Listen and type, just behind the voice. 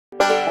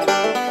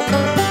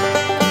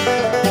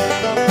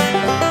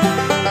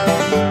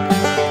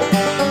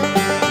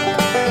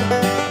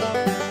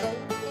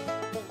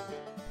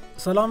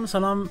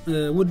ሰላም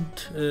ውድ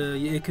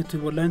የኢትዮጵያ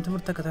ኦንላይን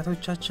ትምህርት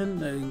ተከታታዮቻችን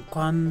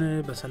እንኳን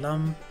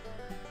በሰላም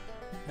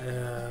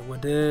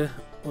ወደ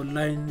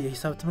ኦንላይን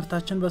የሂሳብ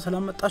ትምህርታችን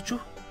በሰላም መጣችሁ።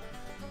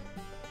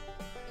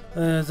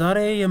 ዛሬ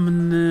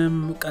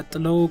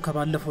የምንቀጥለው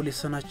ከባለፈው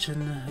ሌሰናችን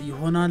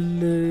ይሆናል።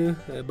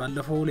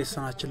 ባለፈው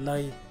ሌሰናችን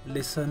ላይ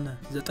ሌሰን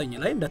 9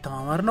 ላይ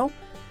እንደተማማር ነው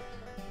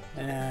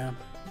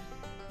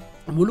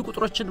ሙሉ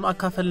ቁጥሮችን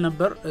ማካፈል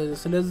ነበር።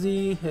 ስለዚህ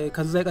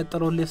ከዛ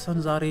የቀጠለው ሌሰን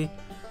ዛሬ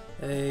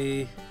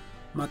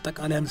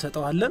ማጠቃለያ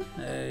እንሰጣለን።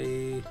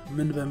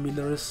 ምን በሚል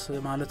ርዕስ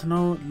ማለት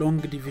ነው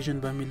ሎንግ ዲቪዥን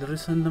በሚል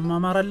ርዕስ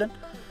እንማማራለን።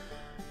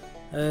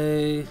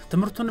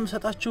 ትምህርቱንም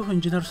ሰጣችሁ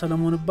ኢንጂነር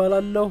ሰለሞን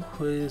እባላለሁ።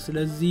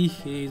 ስለዚህ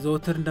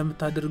ዘወትር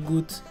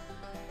እንደምታደርጉት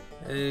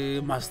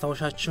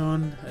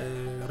ማስታወሻችሁን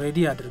ሬዲ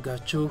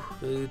አድርጋችሁ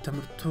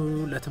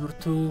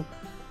ለትምህርቱ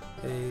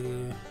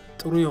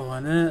ጥሩ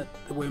የሆነ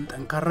ወይም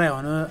ጠንካራ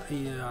የሆነ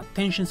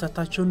አቴንሽን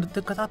ሰጣችሁ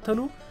እንድትከታተሉ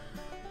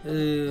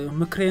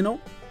ምክሬ ነው።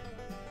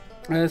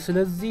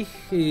 ስለዚህ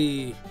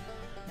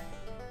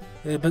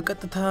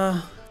በቀጥታ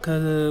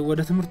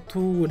ወደ ትምህርቱ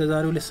ወደ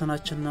ዛሬው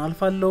ሌሰናችን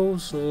አልፋለሁ።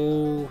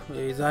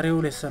 ዛሬው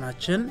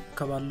ሌሰናችን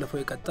ከባለፈው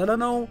የቀጠለ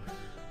ነው።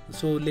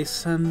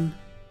 ሌሰን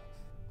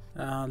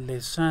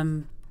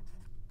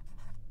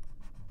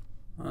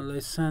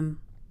 10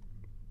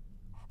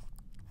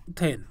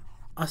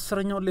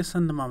 10ኛው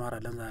ሌሰን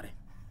እንማማራለን ዛሬ።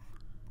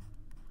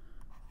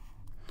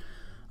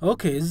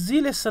 ኦኬ እዚህ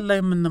ሌሰን ላይ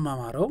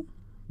የምንማማረው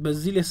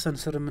በዚህ ሌሰን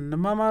ስር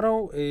የምንማማረው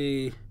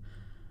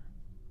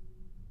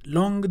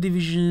ሎንግ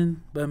ዲቪዥን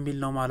በሚል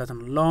ነው ማለት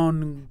ነው።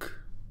 ሎንግ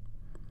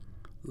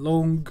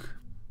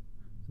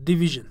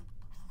ዲቪዥን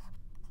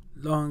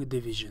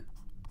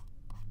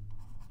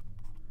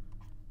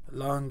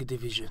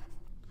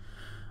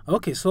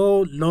ኦኬ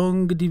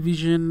ሎንግ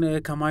ዲቪዥን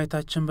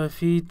ከማየታችን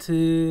በፊት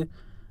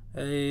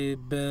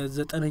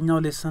በ9ኛው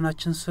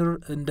ሌሰናችን ስር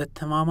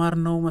እንደተማማር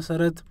ነው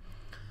መሰረት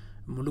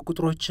ሙሉ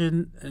ቁጥሮችን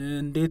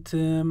እንዴት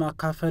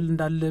ማካፈል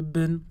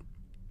እንዳለብን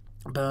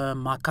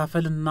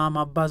በማካፈልና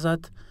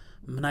ማባዛት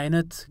ምን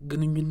አይነት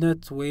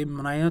ግንኙነት ወይም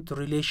ምን አይነት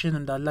ሪሌሽን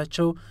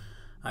እንዳላቸው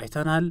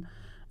አይተናል።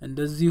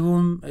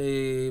 እንደዚሁም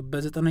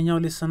በ9ኛው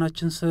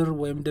ሌሰናችን ስር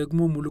ወይም ደግሞ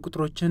ሙሉ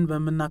ቁጥሮችን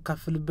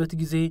በመናካፈልበት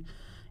ጊዜ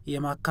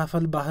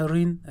የማካፈል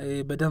ባህሪን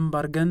በደንብ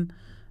አርገን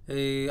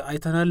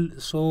አይተናል።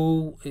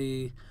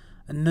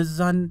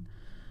 እነዛን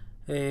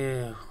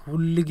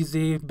ሁሉ ጊዜ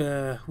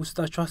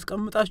በውስጣችሁ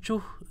አስቀምጣችሁ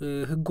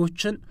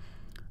ህጎችን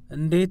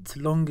እንዴት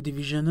ሎንግ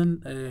ዲቪዥንን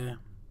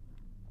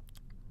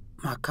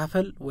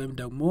ማካፈል ወይም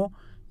ደግሞ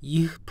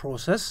ይህ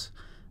ፕሮሰስ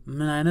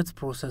ምን አይነት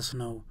ፕሮሰስ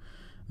ነው፣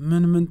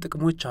 ምን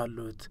ጥቅሞች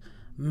አሉት፣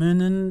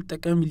 ምንን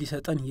ጥቅም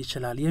ሊሰጠን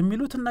ይችላል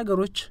የሚሉትን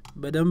ነገሮች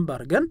በደንብ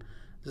አርገን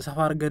ሰፋ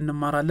አርገን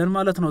እንማራለን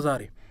ማለት ነው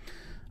ዛሬ።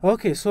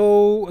 ኦኬ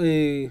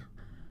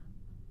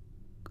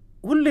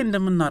ሁሌ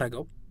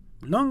እንደምናረጋው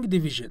ሎንግ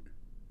ዲቪዥን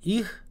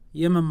ይህ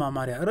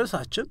የመማማሪያ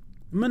ርዕሳችን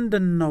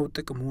ምንድነው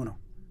ጥቅሙ ነው።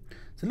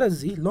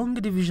 ስለዚህ ሎንግ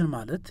ዲቪዥን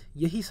ማለት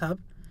የሂሳብ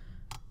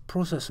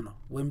ፕሮሰስ ነው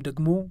ወይም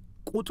ደግሞ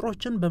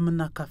ቁጥሮችን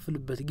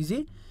በመናካፍልበት ጊዜ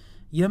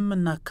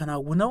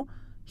የምናከናውነው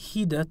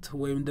ሂደት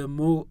ወይም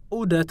ደግሞ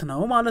ዑደት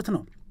ነው ማለት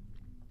ነው።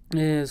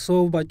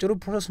 ባጭሩ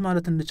ፕሮሰስ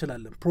ማለት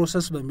እንችላለን።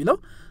 ፕሮሰስ በሚለው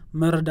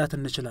መረዳት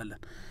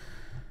እንችላለን።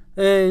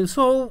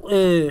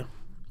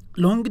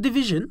 ሎንግ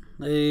ዲቪዥን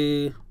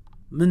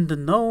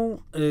ምንድነው?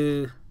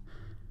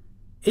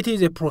 It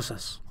is a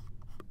process.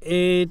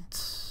 It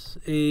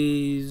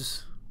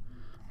is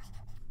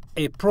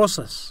a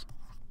process.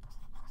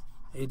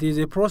 It is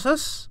a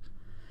process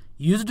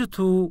used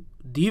to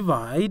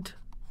divide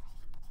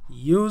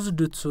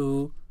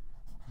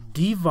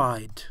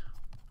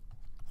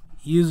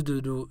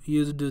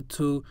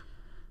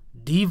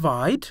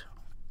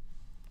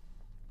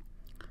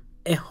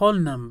a whole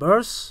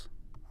numbers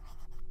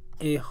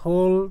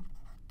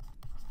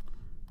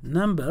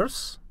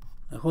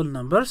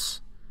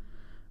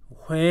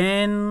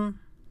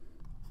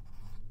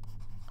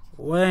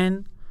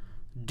when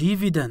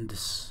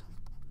dividends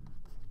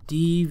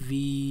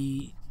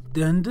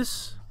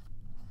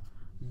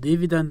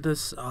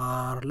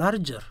are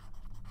larger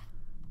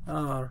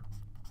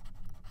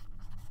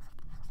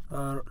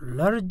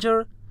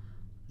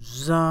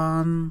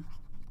than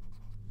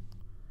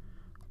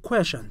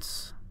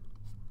quotients.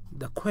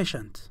 The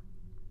quotient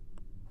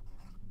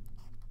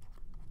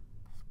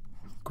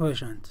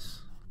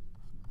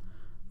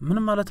ምን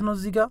ማለት ነው?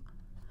 እዚህ ጋር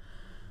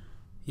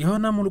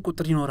የሆነ ሙሉ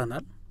ቁጥር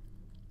ይኖረናል።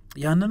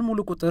 ያንን ሙሉ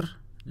ቁጥር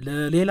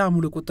ለሌላ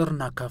ሙሉ ቁጥር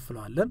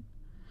እናካፍለዋለን።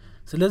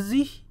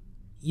 ስለዚህ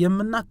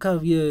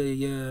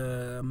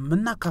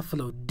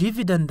የምናካፍለው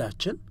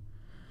ዲቪደንዳችን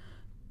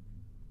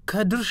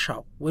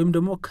ከድርሻው ወይም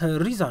ደግሞ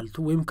ከሪዛልቱ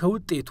ወይም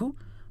ከውጤቱ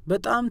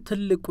በጣም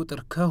ትልቅ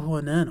ቁጥር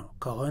ከሆነ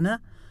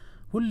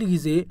ሁሉ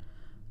ጊዜ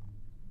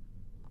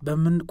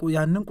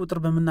ያንን ቁጥር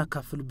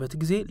በመናካፍልበት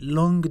ጊዜ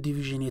ሎንግ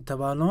ዲቪዥን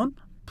የተባለውን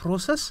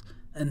ፕሮሰስ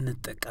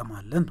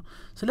እንጠቀማለን ነው።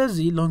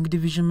 ስለዚህ ሎንግ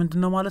ዲቪዥን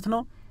ምንድነው ማለት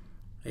ነው?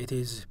 It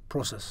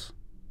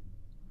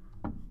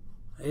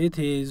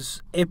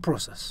is a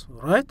process,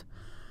 right?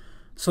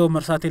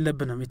 መርሳት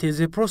የለብንም። It is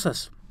a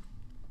process.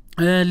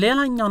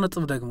 ሌላኛው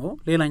ነጥብ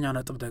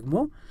ደግሞ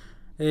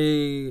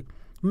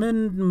ምን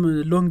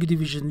ሎንግ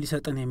ዲቪዥን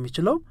ሊሰጠን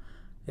የሚችለው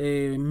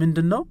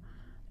ምንድነው?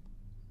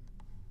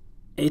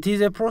 it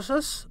is a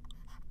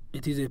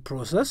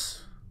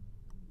process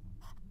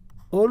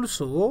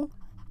also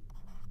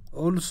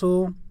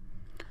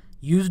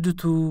used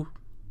to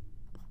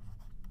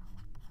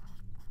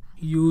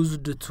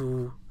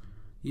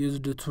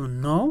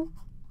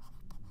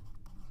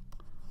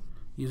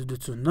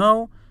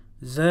know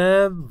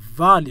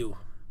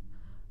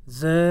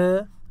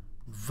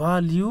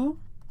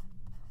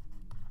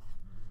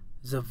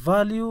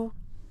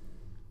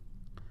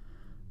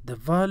the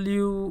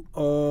value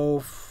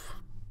of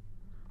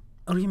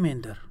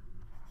remainder.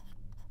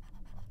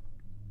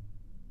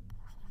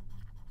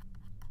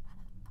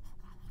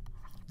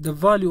 The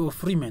value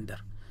of remainder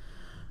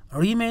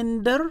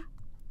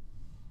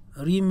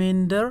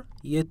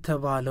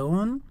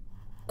የተባለውን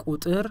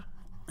ቁጥር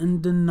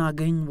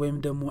እንድናገኝ ወይም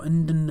ደግሞ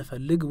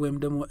እንድንፈልግ ወይም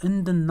ደግሞ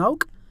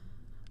እንድናውቅ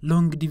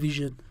ሎንግ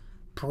ዲቪዥን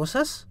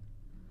ፕሮሰስ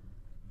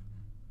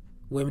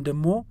ወይም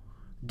ደግሞ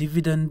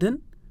ዲቪደንድን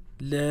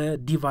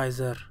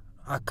ለዲቫይዘር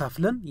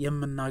አካፍለን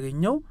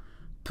የምናገኘው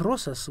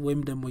ፕሮሰስ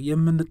ወይም ደግሞ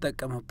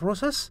የምንጠቀመው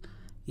ፕሮሰስ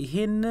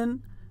ይሄንን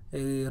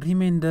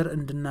ሪሜይንደር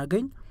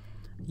እንድናገኝ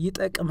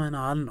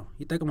ይጠቅመናል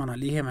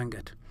ይሄ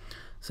መንገድ።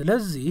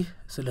 ስለዚህ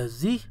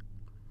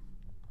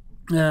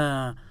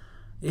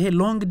ይሄ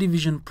ሎንግ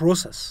ዲቪዥን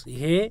ፕሮሰስ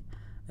ይሄ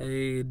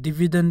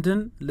ዲቪደንድን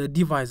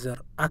ለዲቫይዘር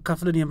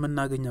አካፍለን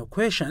የምናገኘው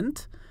ኮኤፊሺየንት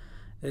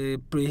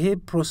ይሄ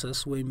ፕሮሰስ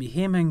ወይም ይሄ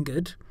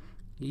መንገድ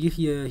ይህ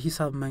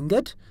የሂሳብ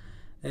መንገድ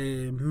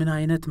ምን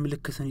አይነት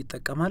ምልክትን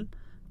ይጠቀማል?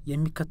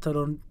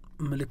 የሚከተለውን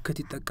ምልክት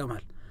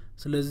ይጠቀማል።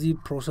 ስለዚህ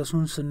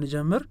ፕሮሰሱን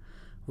ስንጀምር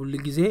ሁሉ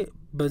ጊዜ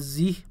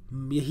በዚህ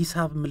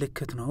የሂሳብ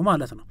ምልክት ነው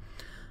ማለት ነው።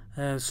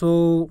 so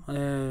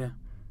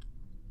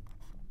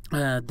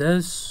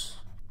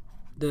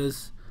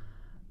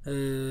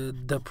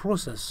the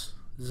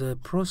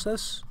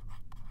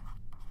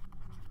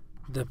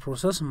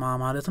process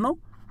ማለት ነው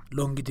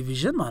long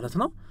division ማለት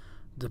ነው።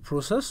 the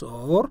process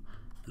or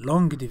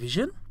long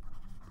division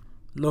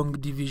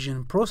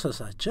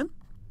processአችን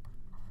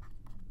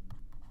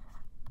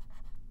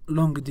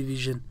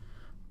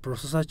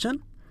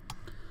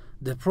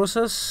the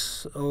process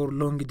or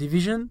long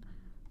division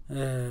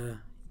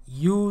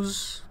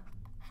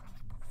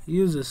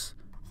uses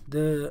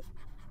the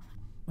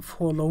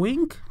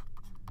following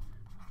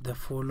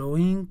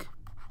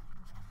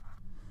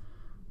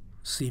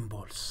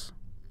symbols.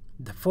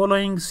 The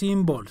following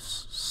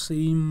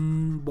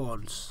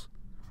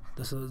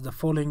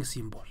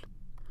symbol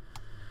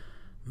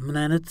ምን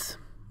አይነት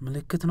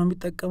ምልክት ነው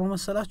የሚጠቀመው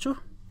መሰላችሁ?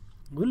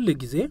 ሁሉ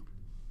ጊዜ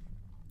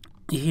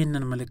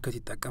ይሄንን ምልክት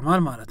ይጠቀማል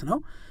ማለት ነው።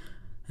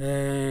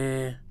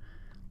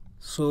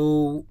 so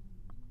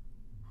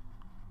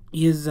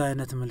የዛ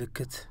አይነት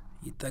ምልክት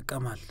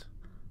ይጠቀማል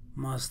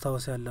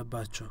ማስታወስ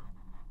ያለባችሁ።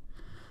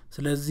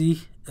 ስለዚህ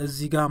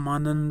እዚህ ጋር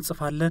ማንን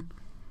እንጽፋለን?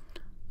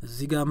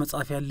 እዚህ ጋር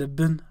መጻፍ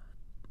ያለብን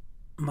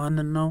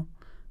ማንን ነው?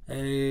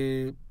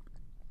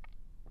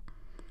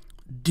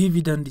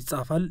 ዲቪደንድ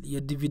ይጻፋል።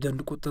 የዲቪደንድ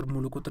ቁጥር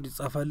ሙሉ ቁጥር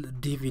ይጻፋል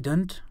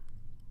ዲቪደንድ።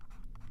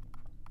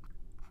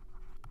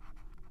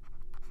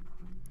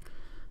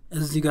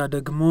 እዚህ ጋር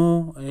ደግሞ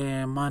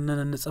ማንን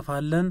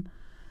እንጽፋለን?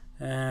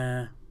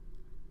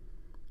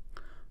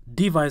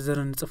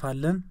 ዲቫይዘርን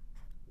እንጽፋለን።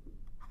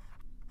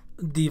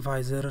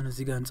 ዲቫይዘርን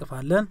እዚህ ጋር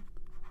እንጽፋለን።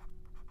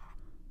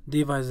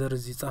 ዲቫይዘር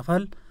እዚህ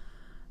ይጻፋል።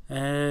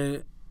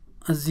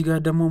 እዚህ ጋር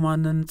ደግሞ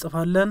ማንን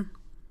እንጽፋለን?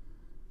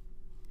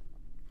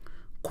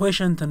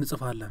 ኮኤፊሺየንት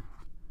እንጽፋለን።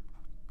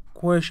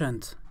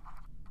 ኮኤፊሺየንት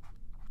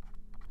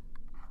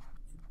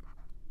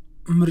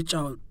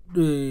ምርጫው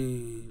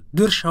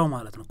ድርሻው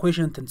ማለት ነው።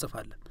 ኮኤፊሺየንት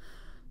እንጽፋለን።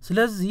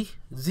 ስለዚህ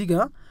እዚህ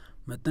ጋር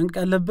መጠንቀቅ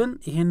ያለብን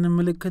ይሄን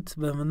ምልክት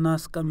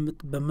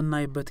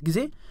በምናይበት ጊዜ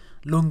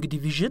ሎንግ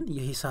ዲቪዥን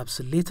የሂሳብ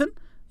ስሌትን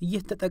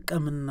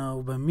እየተጠቀምን ነው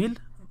በሚል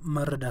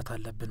መረዳት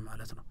አለብን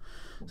ማለት ነው።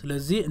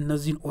 ስለዚህ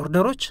እነዚህን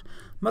ኦርደሮች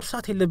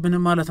መርሳት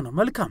የለብንም ማለት ነው።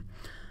 መልካም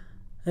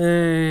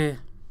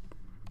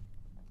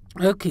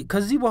ኦኬ።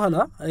 ከዚህ በኋላ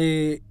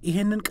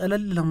ይሄንን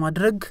ቀለል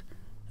ለማድረግ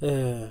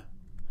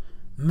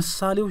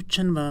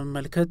ምሳሌዎችን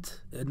በመመልከት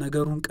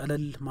ነገሩን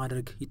ቀለል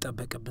ማድረግ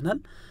ይጠበቅብናል።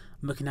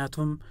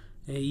 ምክንያቱም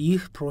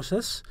ይህ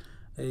ፕሮሰስ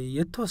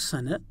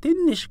የተወሰነ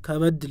ትንሽ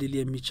ከበድ ሊል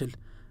የሚችል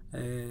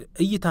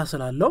እይታ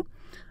ስላለው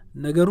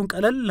ነገሩን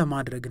ቀለል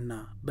ለማድረግና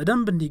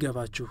በደንብ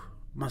እንዲገባችሁ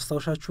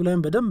ማስታወሻችሁ ላይ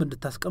በደንብ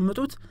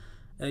እንድታስቀምጡት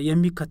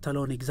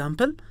የሚከተለውን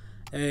ኤግዛምፕል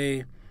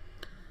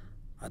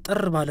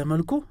አጠር ባለ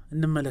መልኩ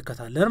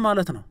እንመለከታለን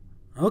ማለት ነው።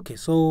 ኦኬ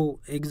ሶ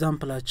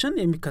ኤግዛምፕላችን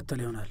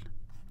የሚከተለው ይሆናል።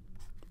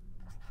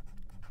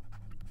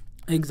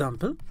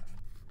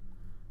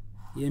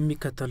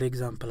 የሚከተለው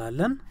ኤግዛምፕል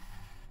አለን።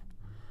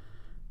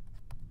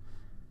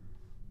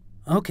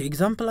 ኦኬ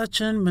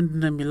ኤግዛምፕላችን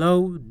ምንድነው የሚለው?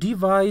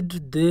 divide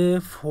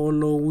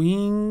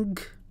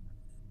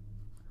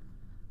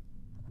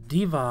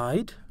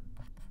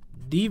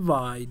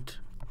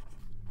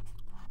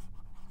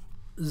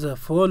the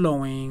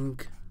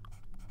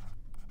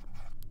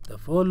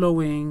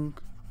following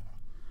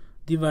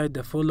divide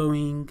the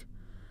following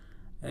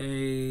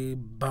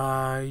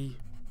by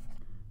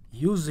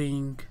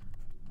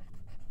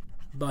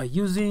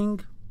using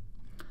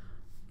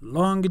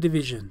long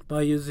division,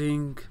 by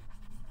using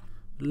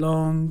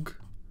long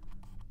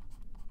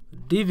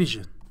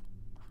division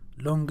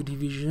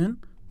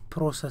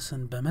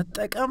processን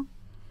በመጠቀም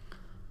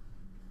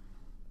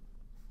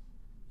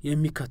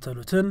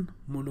የሚከተሉትን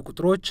ሙሉ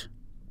ቁጥሮች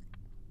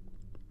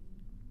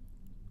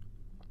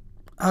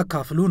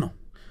አካፍሉ ነው።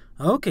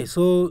 ኦኬ ሶ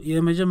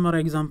የመጀመሪያ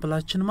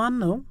ኤግዛምፕላችን ማን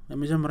ነው?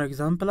 የመጀመሪያ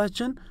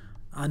ኤግዛምፕላችን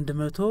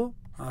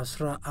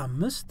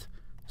 115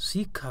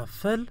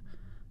 ሲካፈል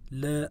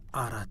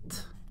ለ4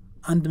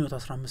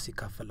 115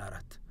 ሲካፈል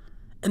ለ4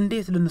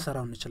 እንዴት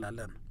ልንሰራው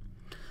እንችላለን?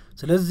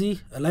 ስለዚህ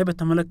ላይ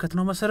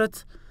በተመለከተነው መሰረት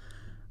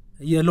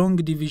የሎንግ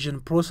ዲቪዥን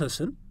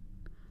ፕሮሰስን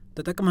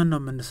ተጠቅመን ነው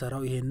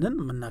የምንሰራው። ይሄንን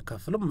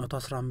የምናካፍለው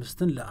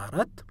 115ን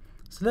ለ4።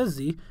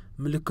 ስለዚህ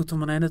ምልክቱ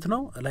ምን አይነት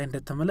ነው? ላይ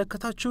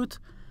እንደተመለከታችሁት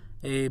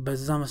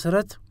በዛ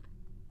መሰረት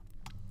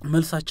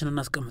መልሳችንን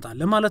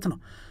እናስቀምጣለን ማለት ነው።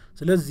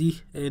 ስለዚህ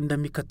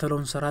እንደሚከተለው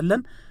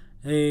እንሰራለን።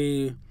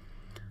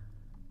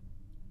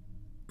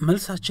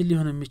 መልሳችን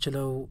ሊሆን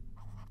የሚችለው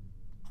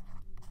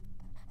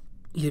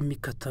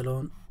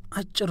የሚከተለውን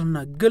አጭርና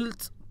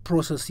ግልጽ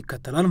ፕሮሰስ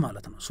ይከተላል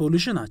ማለት ነው።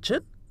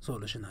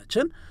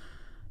 ሶሉሽናችን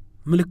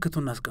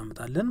ምልክቱን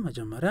እናስቀምጣለን።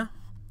 መጀመሪያ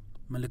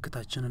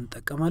ምልክታችንን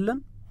እንጠቀማለን።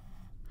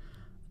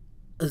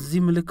 እዚህ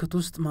ምልክት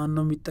ውስጥ ማን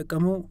ነው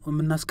የሚጠቀመው?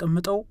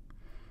 የምናስቀምጠው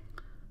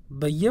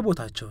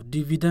በየቦታቸው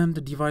ዲቪደንድ፣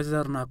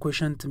 ዲቫይዘርና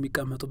ኮሸንት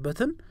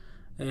የሚቀመጡበትን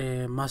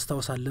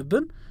ማስታወስ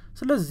አለብን።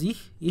 ስለዚህ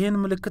ይህን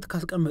ምልክት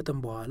ካስቀመጥን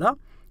በኋላ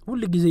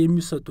ሁሉ ጊዜ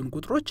የሚሰጡን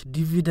ቁጥሮች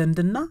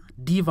ዲቪደንድና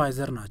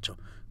ዲቫይዘር ናቸው።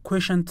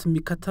 ኮሸንት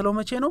የሚከተለው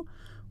መቼ ነው?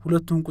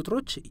 ሁለቱን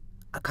ቁጥሮች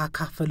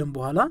ካካፈልን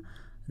በኋላ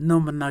ነው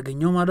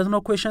የምናገኘው ማለት ነው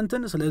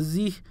ኮሸንትን።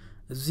 ስለዚህ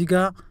እዚህ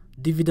ጋር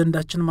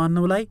ዲቪደንዳችን ማን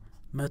ነው? ላይ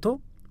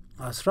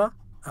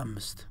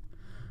 115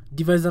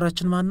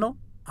 ዲቫይዘራችን ማን ነው?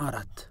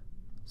 4።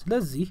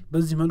 ስለዚህ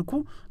በዚህ መልኩ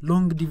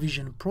ሎንግ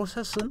ዲቪዥን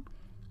ፕሮሰስን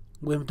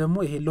ወይም ደግሞ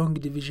ይሄ ሎንግ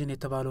ዲቪዥን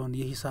የተባለውን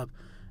የሂሳብ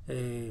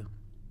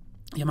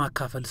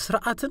የማካፈል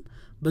ስርዓትን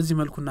በዚህ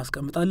መልኩ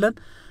እናስቀምጣለን።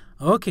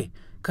 ኦኬ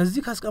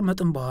ከዚህ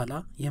ካስቀመጥን በኋላ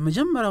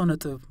የመጀመሪያው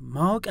ነጥብ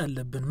ማወቅ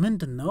ያለብን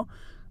ምንድነው?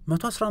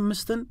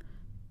 115ን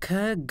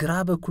ከግራ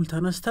በኩል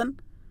ተነስተን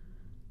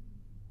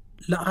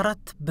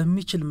ለ4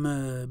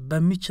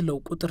 በሚችለው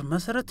ቁጥር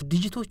መሰረት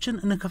ዲጂቶችን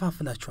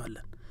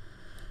እንከፋፍላቸዋለን።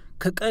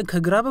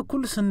 ከግራ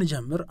በኩል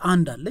ስንጀምር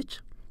አንድ አለች።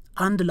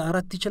 አንድ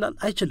ለ4 ይችላል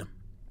አይችልም?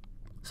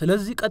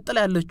 ስለዚህ ቀጥላ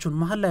ያለችውን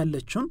መሃል ላይ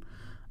ያለችውን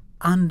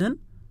አንድን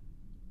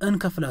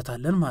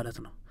እንከፍላታለን ማለት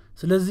ነው።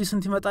 ስለዚህ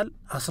ስንት ይመጣል?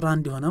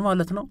 11 ይሆነ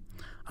ማለት ነው።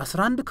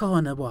 11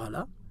 ከሆነ በኋላ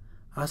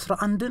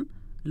 11ን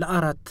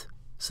ለ4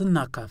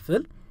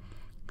 ስናካፍል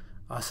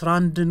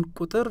 11ን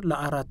ቁጥር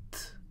ለ4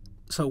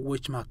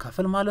 ሰዎች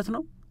ማካፈል ማለት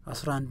ነው።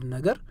 11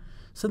 ነገር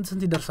ስንት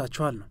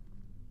ይደርሳቸዋል ነው።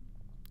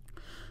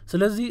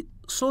 ስለዚህ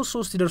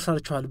 3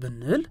 ይደርሳቸዋል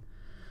ብንል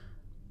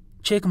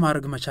ቼክ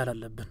ማድረግ መቻል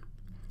አለብን።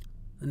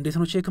 እንዴት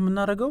ነው ቼክ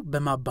የምናደርገው?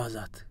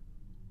 በማባዛት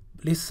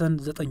ሌሰን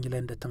 9 ላይ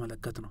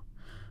እንደተመለከት ነው።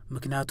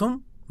 ምክንያቱም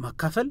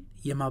ማካፈል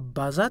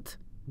የማባዛት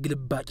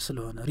ግልባጭ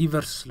ስለሆነ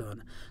ሪቨርስ ስለሆነ፣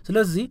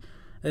 ስለዚህ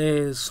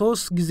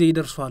 3 ጊዜ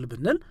ይደርሷል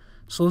ብንል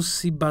 3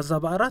 ሲባዛ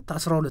በ4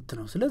 12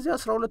 ነው። ስለዚህ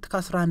 12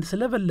 ከ11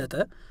 ስለበለጠ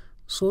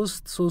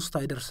 3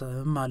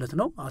 አይደርስም ማለት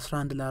ነው።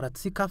 11 ለ4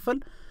 ሲካፈል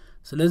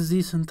ስለዚህ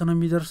ስንት ነው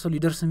የሚደርሰው?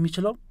 ሊደርስ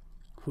የሚችለው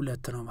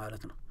 2 ነው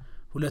ማለት ነው።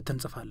 2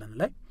 እንጽፋለን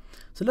ላይ።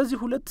 ስለዚህ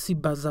 2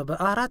 ሲባዛ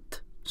በ4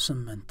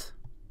 8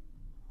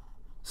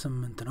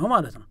 ነው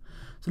ማለት ነው።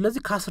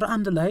 ስለዚህ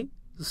ከ11 ላይ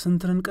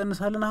ስንትን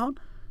እንቀንሳለን? አሁን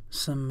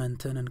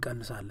 8ን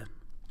እንቀንሳለን።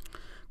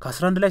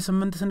 ከ11 ላይ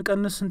 8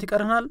 ስንቀንስ ስንት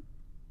ይቀርናል?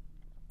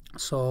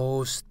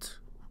 3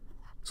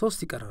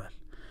 ይቀርናል።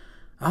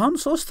 አሁን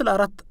 3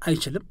 ለ4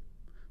 አይችልም።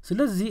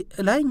 ስለዚህ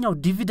ላይኛው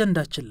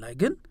ዲቪደንዳችን ላይ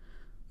ግን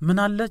ምን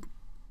አለ?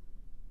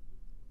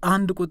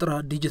 አንድ ቁጥር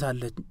ዲጂት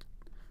አለ።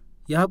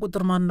 ያ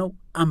ቁጥር ማን ነው?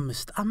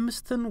 5።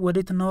 5ን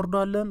ወዴት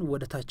እናወርደዋለን?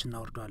 ወደ ታች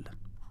እናወርደዋለን።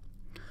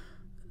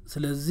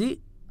 ስለዚህ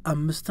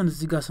 5ን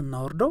እዚህ ጋር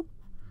ስናወርደው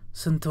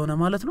ስንት ሆነ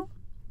ማለት ነው?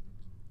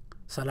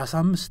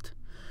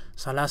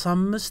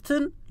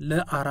 35ን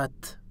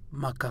ለ4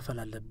 ማካፈል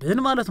አለብን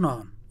ማለት ነው።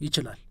 አሁን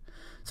ይችላል።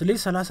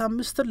 ስለዚህ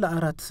 35ን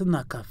ለ4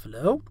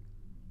 ስናካፍለው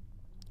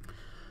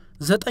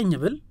 9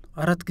 ብል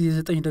 4 ጊዜ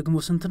 9 ደግሞ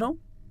ስንት ነው?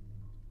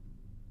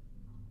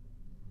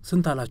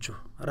 ስንት አላችሁ?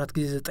 4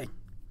 ጊዜ 9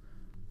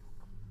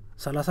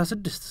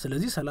 36።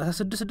 ስለዚህ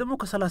 36 ደግሞ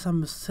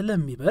ከ35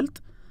 ስለሚበልጥ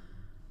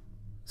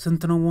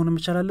ስንት ነው መሆን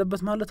መቻል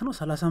አለበት ማለት ነው?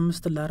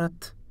 35 ለ4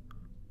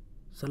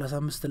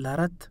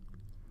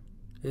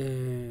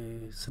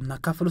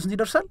 ስናካፍለው ስንት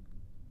ይደርሳል?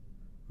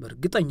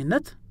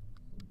 በእርግጠኝነት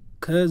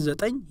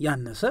ከ9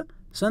 ያነሰ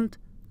ስንት?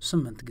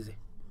 8 ጊዜ።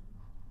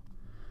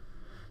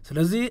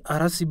 ስለዚህ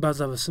 4 ሲባዛ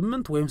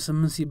በ8 ወይም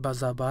 8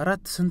 ሲባዛ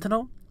በ4 ስንት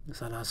ነው?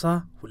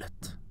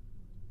 32።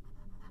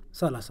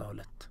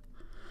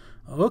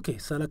 ኦኬ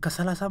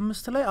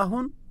ከ35 ላይ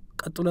አሁን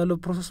ቀጥሎ ያለው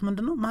ፕሮሰስ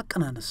ምንድነው?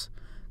 ማቀናነስ።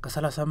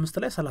 ከ35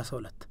 ላይ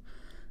 32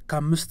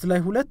 ከ5 ላይ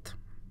 2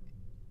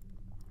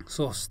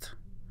 3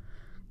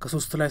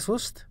 ከ3 ላይ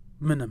 3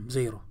 ምንም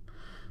 0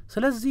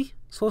 ስለዚህ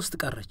 3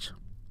 ቀረች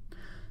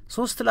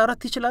 3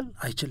 ለ4 ይችላል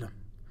አይችልም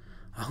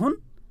አሁን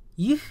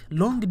ይህ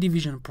ሎንግ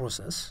ዲቪዥን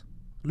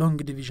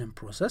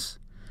ፕሮሰስ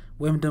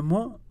ወይም ደግሞ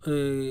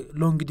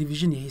ሎንግ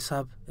ዲቪዥን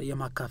የሂሳብ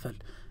የማካፈል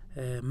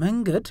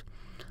መንገድ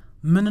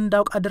ምን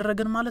እንዳውቅ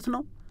አደረገን ማለት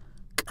ነው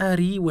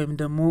ቀሪ ወይም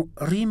ደግሞ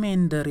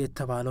ሪሜንደር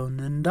የተባለውን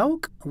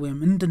እንዳውቅ ወይም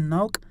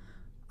እንድናውቅ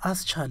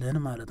አስቻለን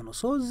ማለት ነው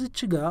እዚች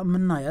ጋር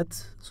ምናያት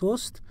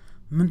 3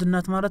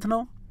 ምንድናት ማለት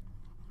ነው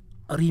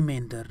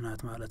ሪሜንደር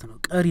ናት ማለት ነው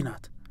ቀሪ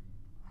ናት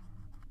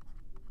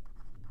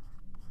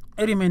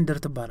ሪሜንደር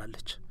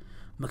ትባላለች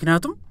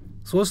ምክንያቱም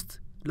 3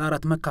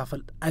 ለ4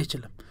 መካፈል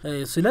አይችልም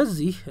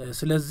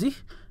ስለዚህ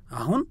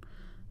አሁን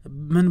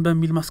ምን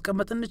በሚል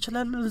ማስቀመጥ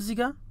እንችላለን እዚህ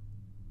ጋር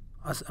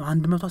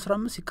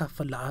 115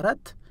 ሲካፈል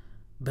ለ4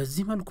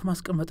 በዚህ መልኩ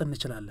ማስቀመጥ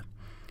እንችላለን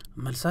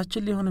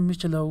መልሳችን ሊሆን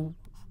የሚችለው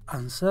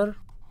አንሰር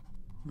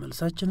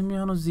መልሳችን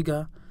የሚሆነው እዚህ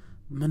ጋር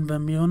ምን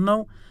በሚሆን ነው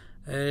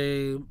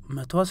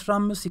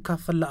 115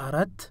 ሲካፈል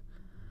ለ4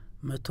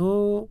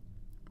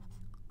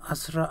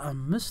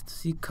 115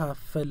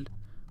 ሲካፈል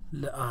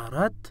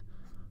ለ4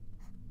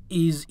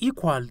 is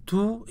equal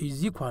to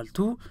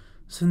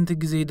ስንት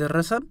ጊዜ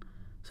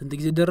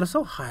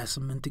ደረሰው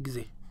 28 ጊዜ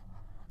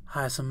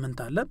 28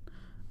 አለን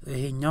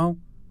ይሄኛው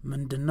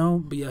ምንድነው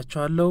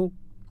ብያቸዋለሁ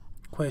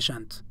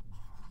quotient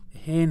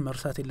ይሄን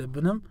መርሳት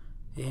የለብንም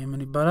ይሄ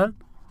ምን ይባላል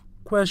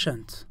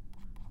quotient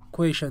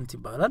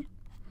ይባላል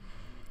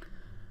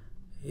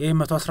ይሄ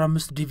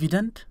 115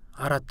 ዲቪደንድ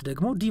 4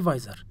 ደግሞ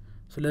ዲቫይዘር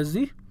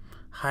ስለዚህ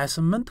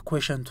 28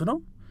 quotient ነው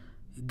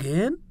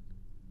ግን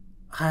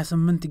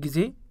 28 ጊዜ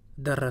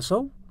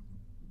ደረሰው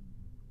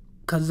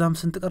ከዛም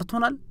ስንት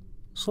ቀርቶናል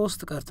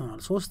 3 ቀርቶናል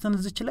 3ን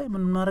እዚች ላይ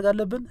ምን ማድረግ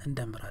አለብን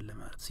እንደምራለን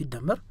ማለት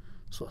ሲደመር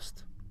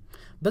 3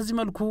 በዚህ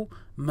መልኩ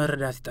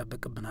መረዳት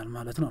ይጠበቅብናል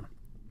ማለት ነው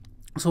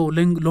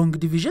ሎንግ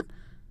ዲቪዥን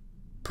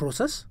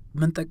ፕሮሰስ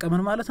ምን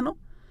ተጠቀመን ማለት ነው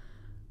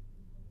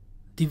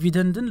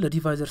ዲቪደንድን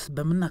ለዲቫይዘርስ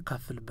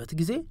በመናካፍልበት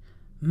ጊዜ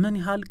ምን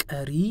ያህል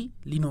ቀሪ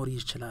ሊኖር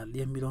ይችላል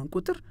የሚለውን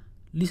ቁጥር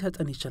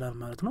ሊሰጠን ይችላል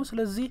ማለት ነው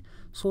ስለዚህ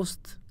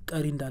 3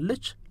 ቀሪ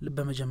እንዳለች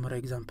በመጀመሪያው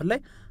ኤግዛምፕል ላይ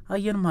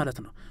አየን ማለት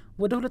ነው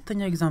ወደ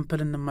ሁለተኛው ኤግዛምፕል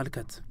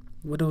እንመልከት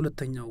ወደ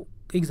ሁለተኛው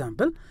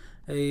ኤግዛምፕል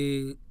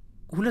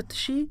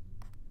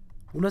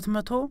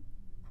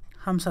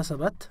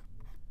 2257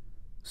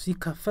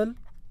 ሲካፈል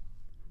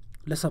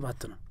ለ7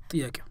 ነው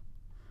ጥያቄው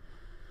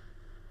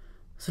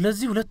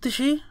ስለዚህ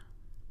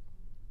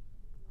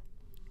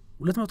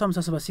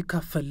 2257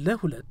 ሲካፈል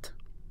ለ2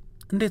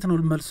 እንዴት ነው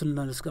መልሱን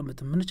ልናስቀምጥ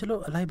የምንችለው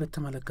ላይ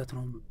በተመለከተው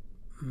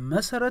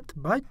መሰረት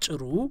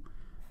ባጭሩ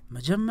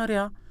መጀመሪያ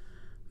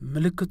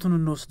ምልክቱን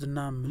እንወስድና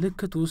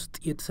ምልክት ውስጥ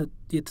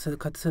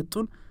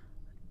ከተሰጡን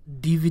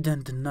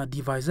ዲቪደንድ እና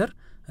ዲቫይዘር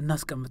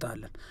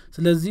እናስቀምጣለን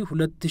ስለዚህ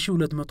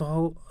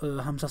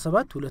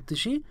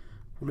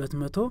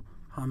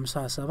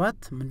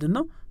 2257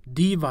 ምንድነው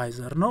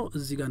ዲቫይዘር ነው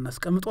እዚህ ጋር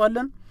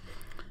እናስቀምጣለን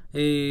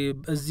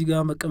እዚህ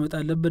ጋር መቀመጥ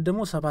ያለበት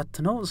ደግሞ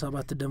 7 ነው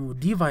 7 ደግሞ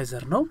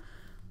ዲቫይዘር ነው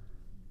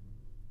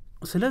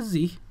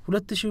ስለዚህ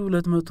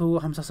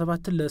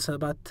 2257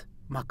 ለ7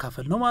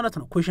 ማካፈል ነው ማለት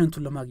ነው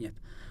ኮኤፊሺየንቱን ለማግኘት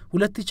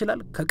 2 ይችላል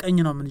ከቀኝ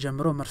ነው ምን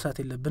ጀምረው መርሳት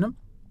የለብንም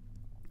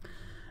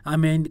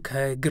አሜን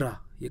ከግራ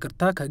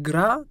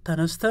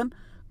ተነስተን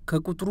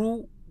ከቁጥሩ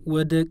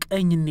ወደ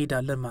ቀኝ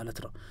እንሄዳለን ማለት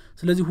ነው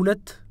ስለዚህ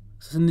 2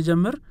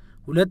 ስንጀምር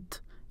 2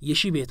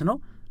 የሺ ቤት ነው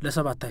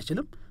ለ7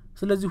 አይችልም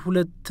ስለዚህ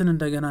 2ን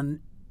እንደገና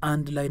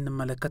አንድ ላይ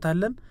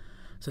እንመለከታለን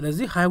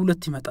ስለዚህ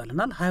 22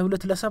 ይመጣልናል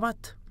 22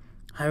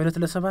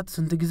 ለ7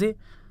 ስንት ጊዜ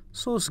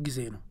 3 ጊዜ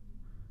ነው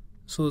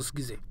 3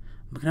 ጊዜ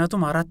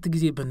ምክንያቱም 4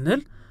 ጊዜ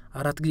ብንል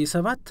 4 ጊዜ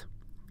 7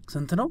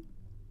 ስንት ነው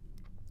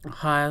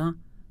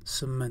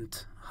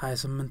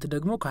 28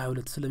 ደግሞ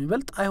ከ22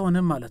 ስለሚበልጥ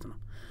አይሆንም ማለት ነው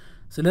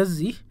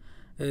ስለዚህ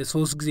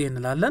 3 ጊዜ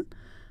እንላለን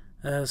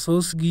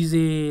 3 ጊዜ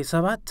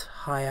 7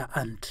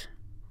 21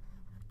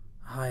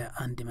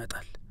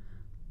 ይመጣል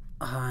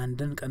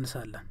 21ን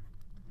ቀንሳለን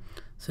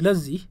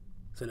ስለዚህ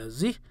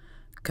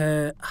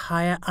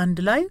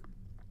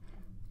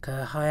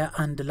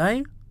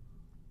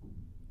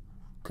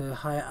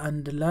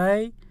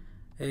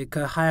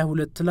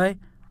ከ22 ላይ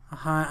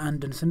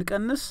 21ን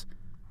ስንቀንስ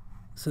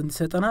ስንት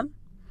ይሰጠናል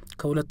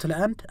ከ2 ላይ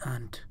 1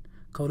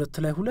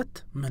 ከ2 ላይ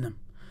 2 ምንም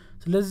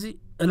ስለዚህ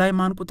ላይ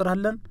ማን ቁጥር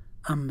አለን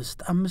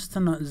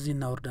 5ን እዚህ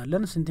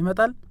እናወርዳለን ስንት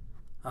ይመጣል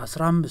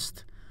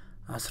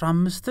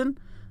 15ን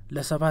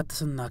ለ7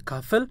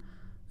 ስናካፍል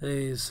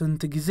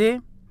ስንት ጊዜ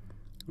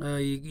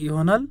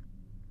ይሆናል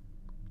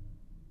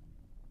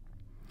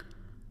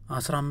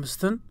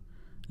 15ን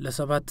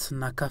ለ7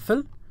 ስናካፍል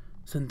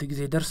ስንት ጊዜ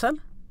ይደርሳል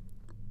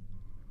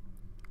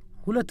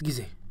 2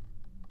 ጊዜ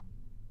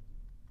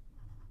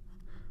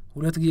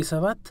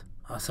 7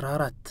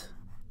 14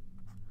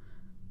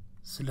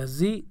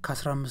 ስለዚህ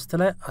ከ15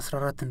 ላይ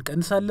 14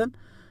 እንቀንሳለን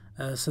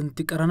ስንት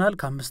ይቀረናል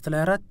ከ5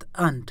 ላይ 4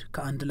 1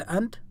 ከ1 ላይ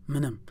 1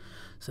 ምንም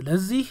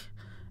ስለዚህ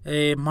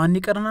ማን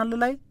ይቀረናል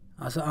ላይ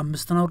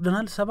 5ን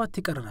አውርደናል 7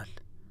 ይቀረናል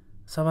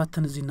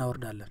 7ን እዚህ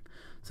እናወርዳለን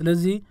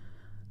ስለዚህ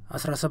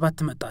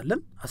 17 መጣለን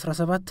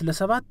 17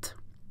 ለ7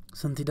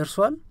 ስንት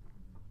ይደርሷል?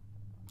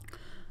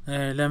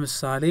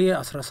 ለምሳሌ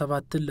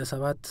 17ን ለ7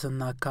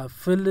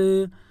 ስናካፍል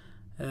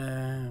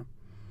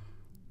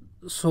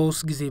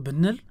 3 ጊዜ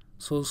ብንል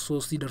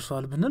 3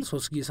 ይደርሷል ብንል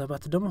 3 ጊዜ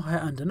 7 ደግሞ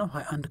 21 ነው።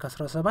 21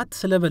 ከ17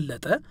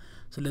 ስለበለጠ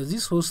ስለዚህ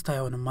 3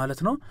 አይሆንም ማለት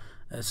ነው።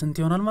 ስንት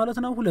ይሆናል ማለት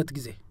ነው? 2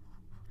 ጊዜ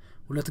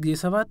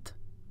 7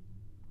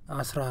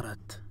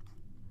 14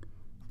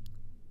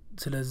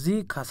 ስለዚህ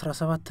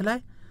ከ17 ላይ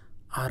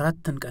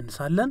 4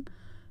 እንቀንሳለን።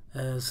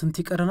 ስንት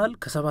ይቀረናል?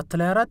 ከ7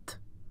 ላይ 4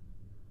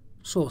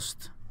 3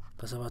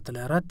 ከ7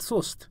 ላይ 4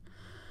 3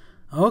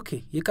 ኦኬ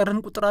የቀረን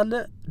ቁጥር አለ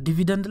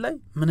ዲቪደንድ ላይ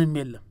ምንም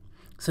የለም።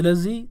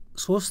 ስለዚህ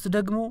 3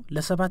 ደግሞ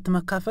ለ7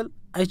 መካፈል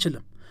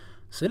አይችልም።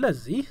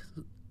 ስለዚህ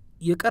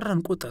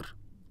የቀረን ቁጥር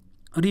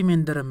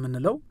ሪሜንደር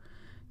የምንለው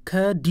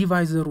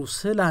ከዲቫይዘሩ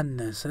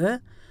ስላነሰ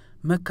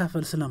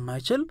መካፈል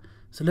ስለማይችል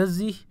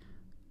ስለዚህ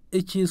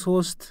እቺ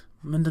 3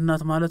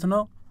 ምንድናት ማለት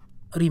ነው?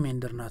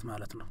 ሪሜንደር ናት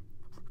ማለት ነው።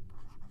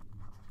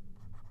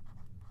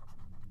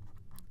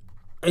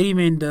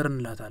 ሪሜንደር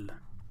እንላታለን።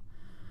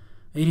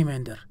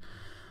 ሪሜንደር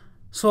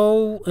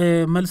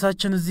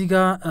መልሳችን እዚህ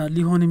ጋር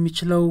ሊሆን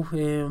የሚችለው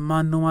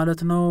ማን ነው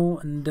ማለት ነው?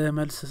 እንደ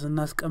መልስ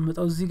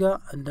ስናስቀምጠው እዚህ ጋር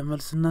እንደ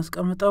መልስ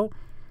ስናስቀምጠው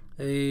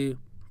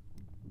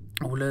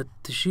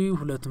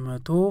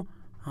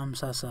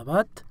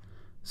 2257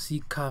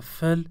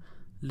 ሲካፈል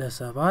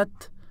ለ7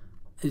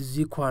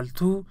 እዚህ ኳልቱ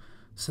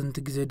ስንት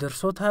ጊዜ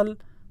ደርሶታል?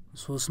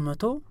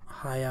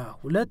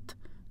 322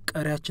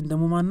 ቀሪያችን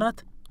ደግሞ ማናት?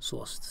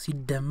 3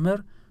 ሲደመር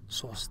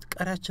 3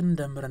 ቀሪያችንን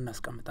ደምር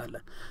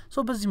እናስቀምጣለን።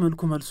 በዚህ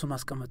መልኩ መልሱን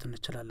ማስቀመጥ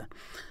እንችላለን።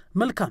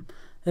 መልካም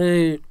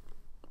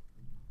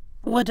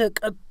ወደ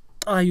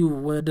ቀጣዩ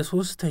ወደ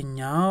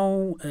ሶስተኛው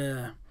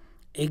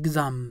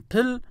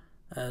ኤግዛምፕል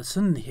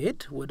ስንሄድ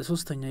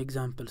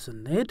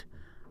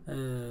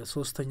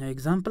ሶስተኛ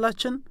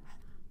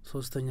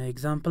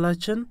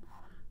ኤግዛምፕላችን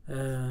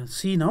ሲ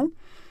ነው።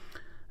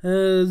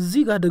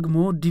 እዚህ ጋር ደግሞ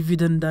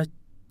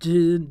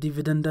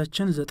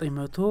ዲቪደንዳችን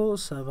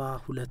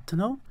 972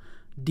 ነው።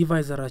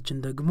 ዲቫይዘራችን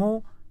ደግሞ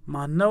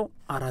ማን ነው?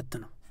 4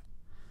 ነው።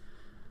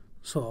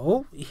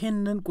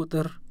 ይሄንን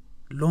ቁጥር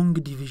ሎንግ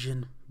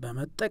ዲቪዥን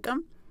በመጠቀም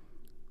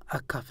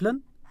አካፍለን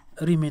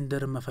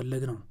ሪሜንደር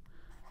መፈለግ ነው።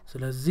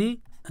 ስለዚህ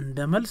እንደ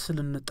መልስ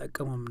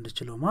ልንጠቀመው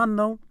የምንችለው ማን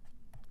ነው?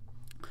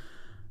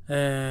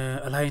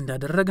 ላይ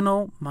እንዳደረግነው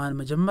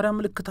መጀመሪያ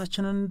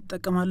ምልክታችንን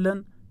እንጠቀማለን፣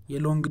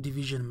 የሎንግ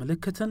ዲቪዥን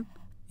ምልክትን፣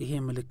 ይሄ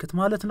ምልክት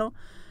ማለት ነው።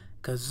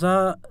 ከዛ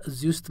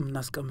እዚህ ውስጥ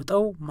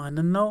የምናስቀምጠው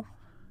ማንን ነው?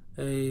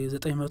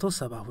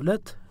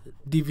 972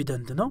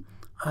 ዲቪደንድ ነው።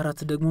 4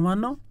 ደግሞ ማን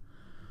ነው?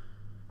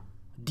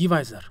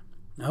 ዲቫይዘር።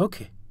 ኦኬ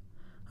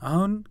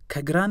አሁን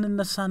ከግራን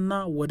እነሳና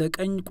ወደ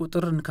ቀኝ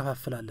ቁጥር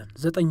እንከፋፍላለን።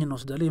 9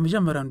 እንወስዳለን።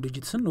 የመጀመሪያውን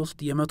ዲጂት ስንወስድ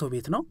የ100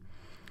 ቤት ነው።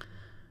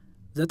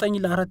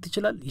 9 ለ4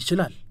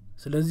 ይችላል።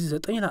 ስለዚህ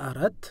 9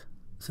 ለ4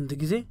 ስንት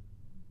ጊዜ?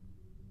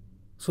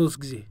 3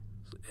 ጊዜ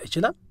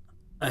ይችላል?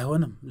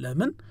 አይሆንም።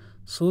 ለምን?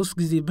 3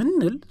 ጊዜ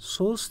ብንል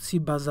 3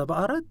 ሲባዛ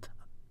በ4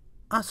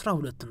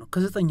 12 ነው።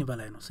 ከ9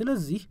 በላይ ነው።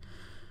 ስለዚህ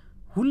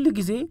ሁሉ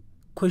ጊዜ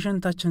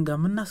ኮሽንታችን ጋር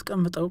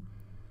የምናስቀምጠው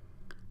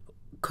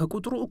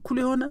ከቁጥሩ እኩል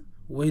የሆነ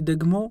ወይ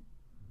ደግሞ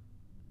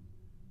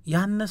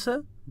ያነሰ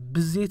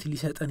ብዜት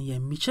ሊሰጠን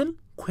የሚችል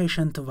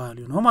ኮሽንት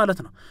ቫልዩ ነው ማለት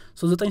ነው።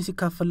 9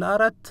 ሲካፈል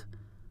ለ4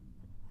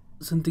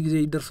 ስንት ጊዜ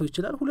ይደርሰው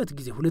ይችላል? 2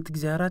 ጊዜ 2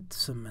 ጊዜ 4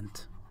 8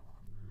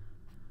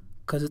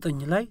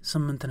 ከ9 ላይ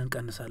 8ን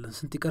እንቀንሳለን።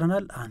 ስንት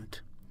ይቀረናል? 1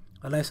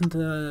 ላይ ስንት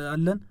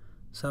አለን?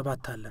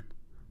 7 አለን።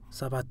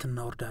 7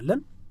 እናወርዳለን።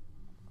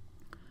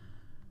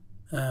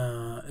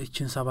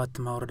 እቺን 7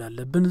 ማውረድ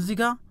አለብን። እዚህ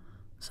ጋር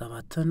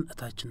 7ን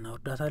እታች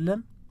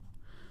እናወርዳታለን።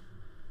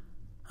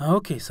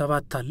 ኦኬ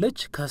 7 አለች።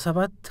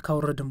 ከ7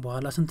 ካወረድን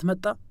በኋላ ስንት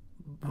መጣ?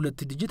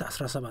 2 ዲጂት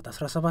 17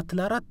 17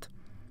 ለ4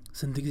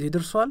 ስንት ጊዜ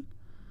ደርሷል?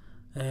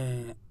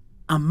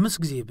 5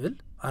 ጊዜ ብል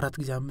 4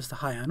 ጊዜ 5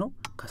 20 ነው።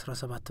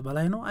 ከ17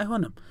 በላይ ነው።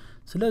 አይሆንም።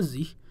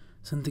 ስለዚህ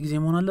ስንት ጊዜ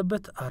መሆን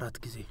አለበት? 4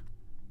 ጊዜ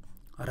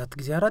 4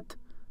 ጊዜ 4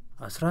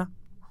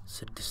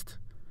 16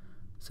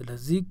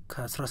 ስለዚህ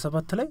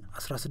ከ17 ላይ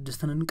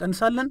 16ን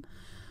እንቀንሳለን።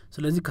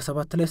 ስለዚህ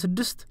ከ7 ላይ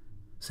 6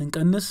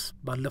 ስንቀንስ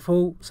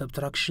ባለፈው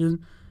ሰብትራክሽን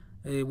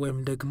ወይም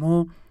ደግሞ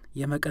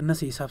የመቀነስ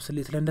የሂሳብ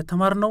ስሌት ላይ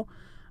እንደተማር ነው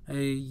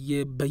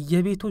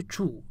በየቤቶቹ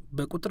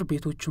በቁጥር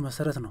ቤቶቹ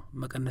መሰረት ነው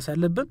መቀነስ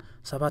ያለብን።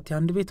 7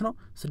 የአንድ ቤት ነው፣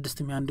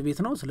 6 የአንድ ቤት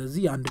ነው።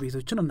 ስለዚህ የአንድ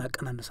ቤቶችን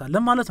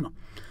እናቀናንሳለን ማለት ነው።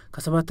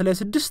 ከ7 ላይ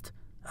 6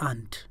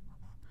 1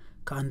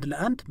 ከ1 ላይ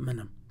 1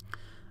 ምንም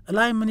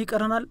ላይ ምን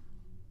ይቀረናል?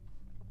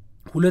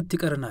 2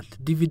 ይቀረናል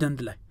ዲቪደንድ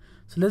ላይ።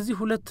 ስለዚህ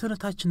 2ን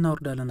ታች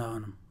እናወርዳለን።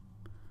 አሁንም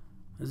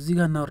እዚህ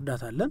ጋር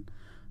እናወርዳታለን።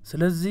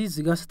 ስለዚህ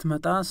እዚህ ጋር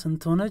ስትመጣ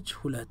ስንት ሆነች?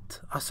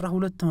 2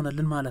 12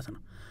 ሆነልን ማለት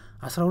ነው።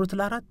 12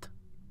 ለ4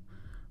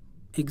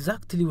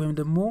 ኤግዛክትሊ ወይም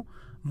ደግሞ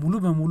ሙሉ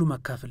በሙሉ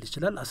መካፈል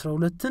ይችላል።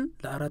 12ን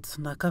ለ4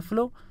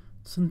 ስናካፍለው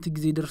ስንት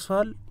ጊዜ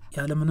ደርሷል?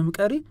 ያለ ምንም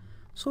ቀሪ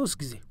 3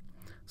 ጊዜ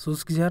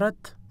 3 ጊዜ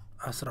 4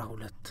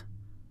 12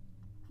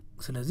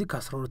 ስለዚህ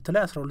ከ12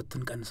 ላይ 12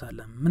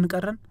 እንቀንሳለን። ምን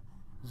ቀረን?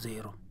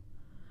 0።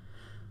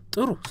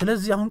 ጥሩ።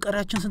 ስለዚህ አሁን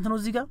ቀሪያችን ስንት ነው?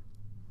 እዚህ ጋር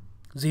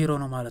 0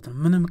 ነው ማለት ነው።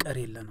 ምንም ቀሪ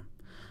የለንም።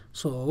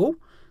 ሶ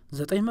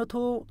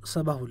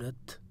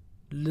 972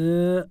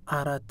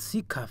 ለ4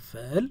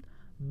 ሲካፈል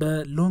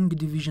በሎንግ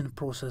ዲቪዥን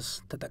ፕሮሰስ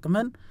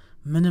ተጠቅመን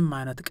ምንም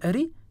አይነት ቀሪ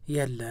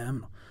የለም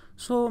ነው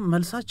ሶ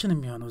መልሳችን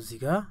የሚሆነው እዚህ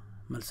ጋር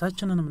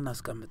መልሳችንን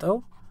እናስቀምጠው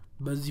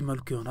በዚህ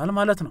መልኩ ይሆናል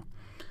ማለት ነው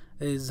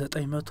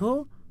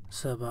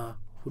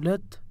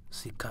 972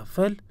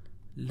 ሲካፈል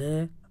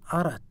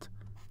ለ4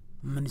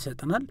 ምን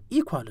ይሰጠናል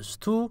ኢኳልስ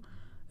ቱ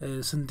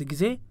ስንት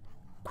ጊዜ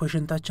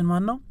ኮሽንታችን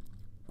ማን ነው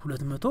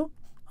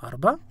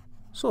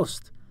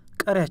 243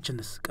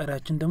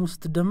 ቀሪያችን ደግሞ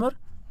ስትደመር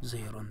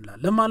 0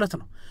 እንላለን ማለት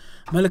ነው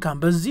መልካም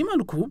በዚህ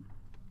መልኩ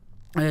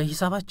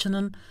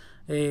ሂሳባችንን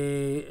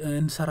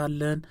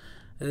እንሰራለን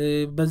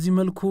በዚህ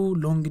መልኩ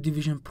ሎንግ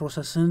ዲቪዥን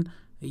ፕሮሰስን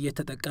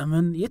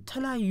እየተጠቀመን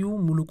የተለያዩ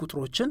ሙሉ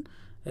ቁጥሮችን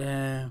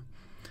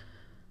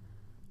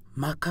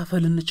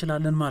ማካፈል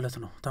እንችላለን ማለት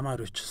ነው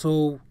ተማሪዎች ሶ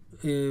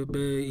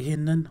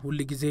ይሄንን ሁሉ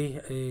ጊዜ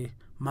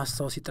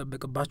ማስተዋወስ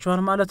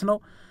ይጠበቅባችኋል ማለት ነው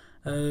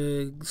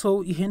ሶ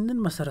ይሄንን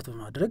መሰረት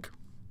በማድረግ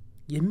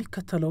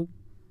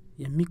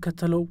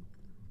የሚከተለው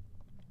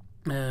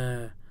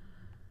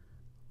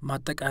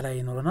ማጠቃላይ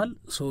ይኖረናል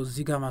ሶ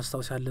እዚህ ጋር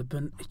ማስተዋወስ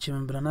ያለብን እቺ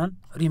ምን ብለናል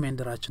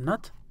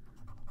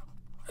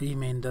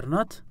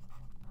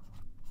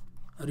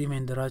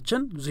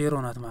ሪማይንደራችን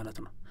 0 ናት ማለት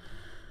ነው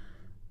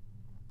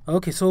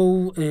ኦኬ ሶ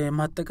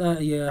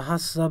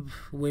የሐሳብ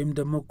ወይም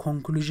ደግሞ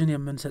ኮንክሉዥን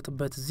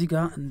የምንሰጥበት እዚህ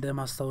ጋር እንደ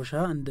ማስተዋወሻ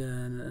እንደ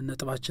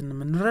ነጥባችን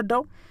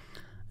የምንረዳው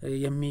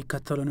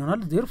የሚከተለው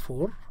ይሆናል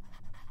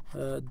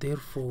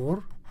therefore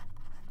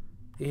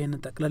ይሄን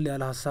ጠቅለል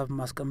ያለ ሐሳብ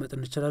ማስቀመጥ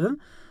እንችላለን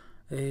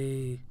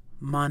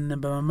ማንን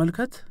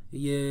በመመልከት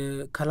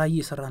የከላይ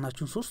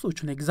የሰራናቸውን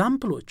ሶስቶቹን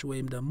ኤግዛምፕሎች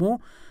ወይም ደግሞ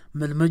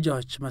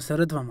መልመጃዎች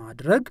መሰረት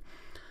በማድረግ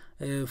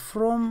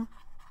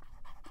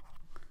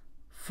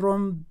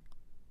from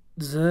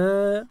the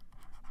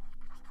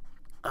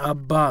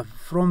above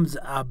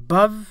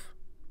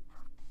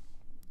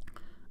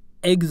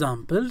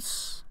examples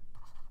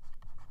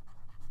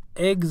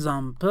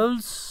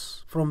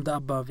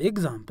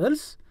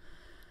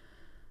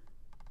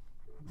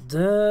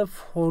the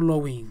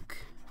following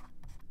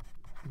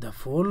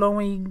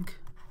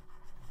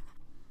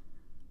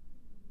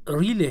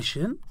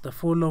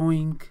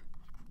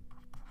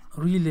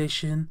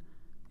relation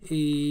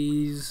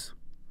is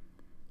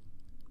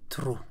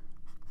true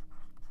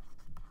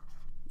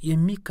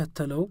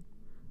የሚከተለው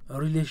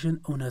ሪሌሽን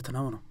እውነት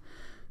ነው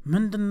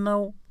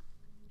ምንድነው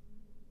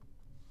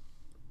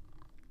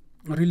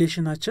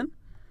ሪሌሽናችን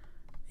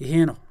ይሄ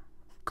ነው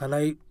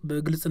ከላይ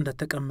በግልጽ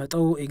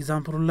እንደተቀመጠው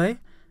ኤግዛምፕሉ ላይ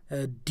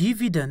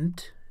dividend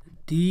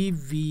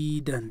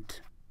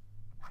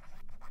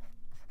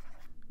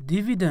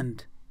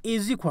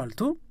is equal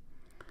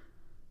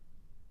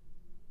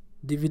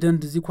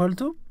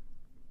to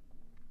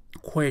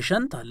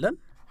quotient አለን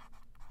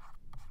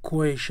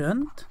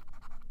quotient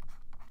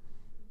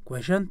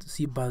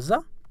ሲባዛ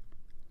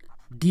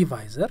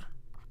divisor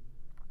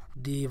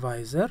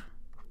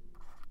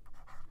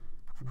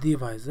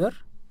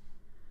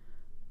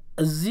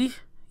እዚህ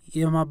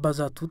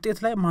የማባዛት ውጤት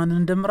ላይ ማንን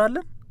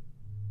እንደምራለን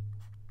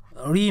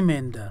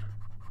ሪማይንደር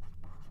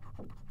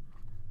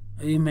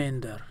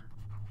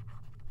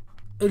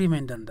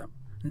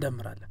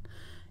እንደምራለን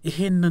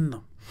ይሄንን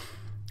ነው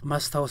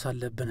ማስተዋወስ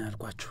አለብን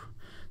ያልኳችሁ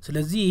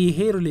ስለዚህ ይሄ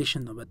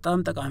ሪሌሽን ነው በጣም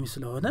ጠቃሚ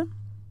ስለሆነ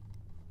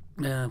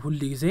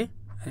ሁሉ ጊዜ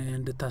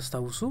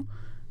እንድታስተዋውሱ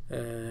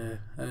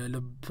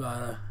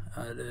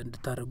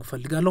እንድታረጉ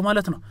ፈልጋለሁ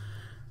ማለት ነው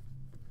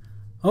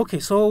ኦኬ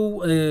ሶ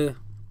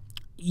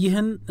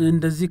ይህን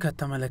እንደዚህ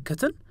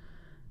ከተመለከትን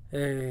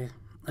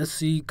እሺ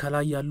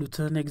ከላይ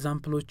ያሉትን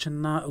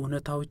ኤግዛምፕሎችና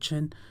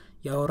እውነታዎችን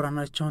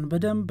ያወራናቸውን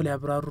በደንብ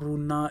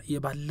ሊያብራሩና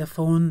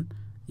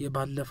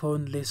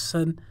የባለፈውን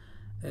ሌሰን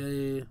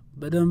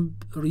በደንብ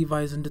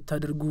ሪቫይዝ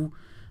እንድታደርጉ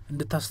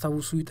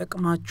እንድታስተዋውሱ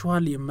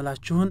ይጠቅማችኋል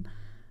የምላችሁን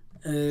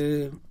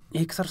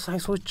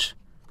ኤክሰርሳይሶች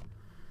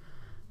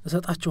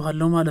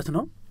እሰጣችኋለሁ ማለት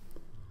ነው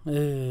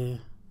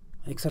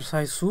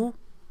ኤክሰርሳይሱ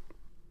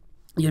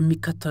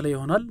የሚከተለው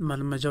ይሆናል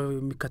መልመጃው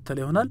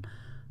የሚከተለው ይሆናል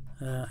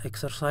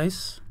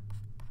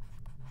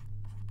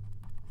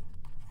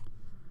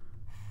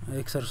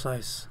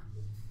ኤክሰርሳይዝ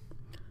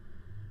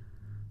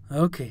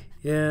ኦኬ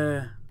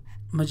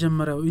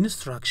የመጀመሪያው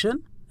ኢንስትራክሽን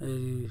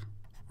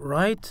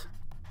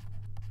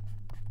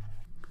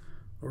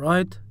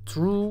write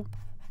true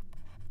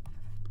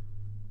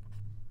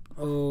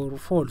or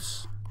false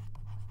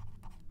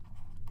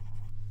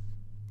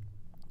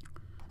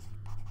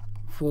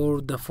for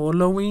the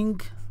following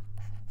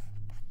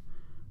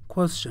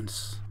questions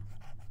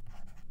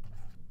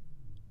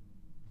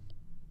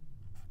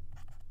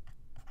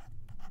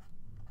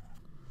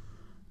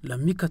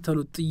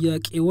ለሚከተሉት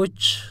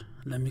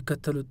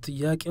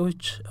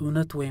ጥያቄዎች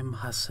እውነት ወይም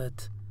ሐሰት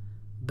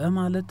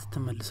በማለት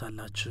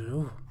ተመልሳላችሁ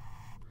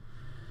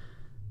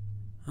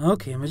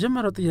ኦኬ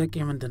መጀመሪያው ጥያቄ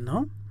ምንድነው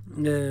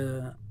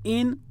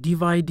in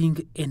dividing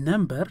a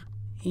number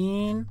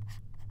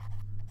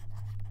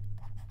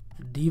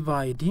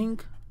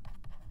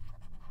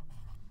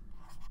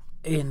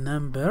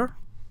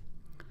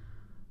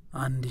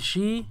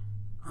 1000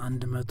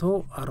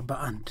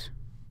 141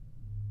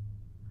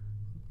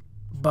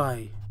 by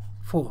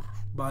 4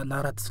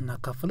 ባለ4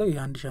 ስናካፍለው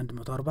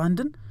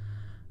የ1141ን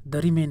the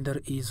remainder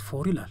is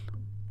 4 ይላል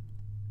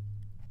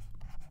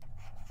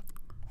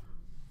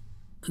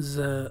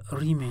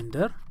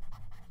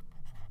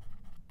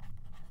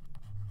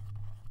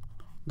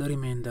the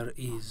remainder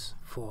is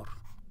 4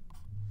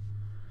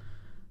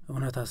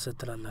 እውነት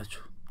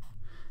አሰጥላላችሁ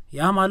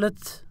ያ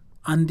ማለት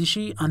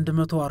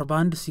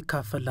 1141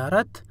 ሲካፈል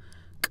ለ4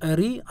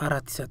 ቀሪ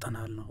 4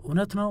 ይሰጠናል ነው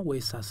እውነት ነው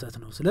ወይስ ሐሰት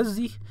ነው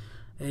ስለዚህ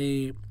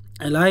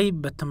ላይ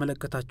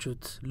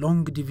በተመለከታችሁት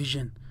ሎንግ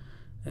ዲቪዥን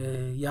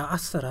ያ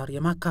አሰራር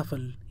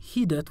የማካፈል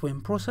ሂደት ወይም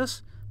ፕሮሰስ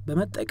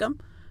በመጠቀም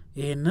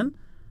ይሄንን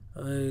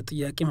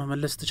ጥያቄ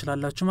መመለስ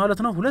ትችላላችሁ ማለት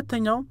ነው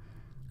ሁለተኛው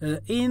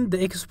in the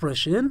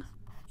expression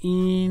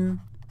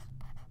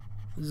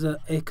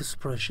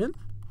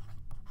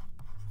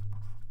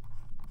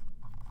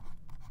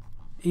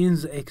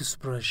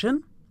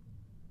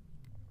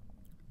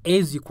A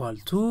is equal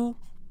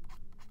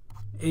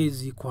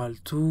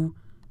to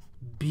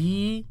B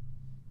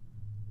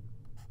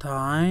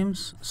times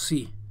C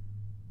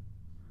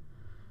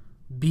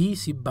B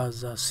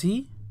ሲባዛ C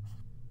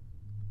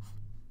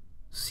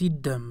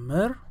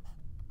ሲደመር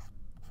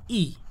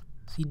E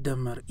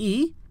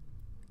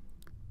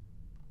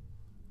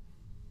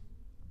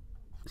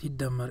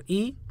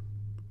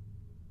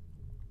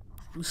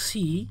C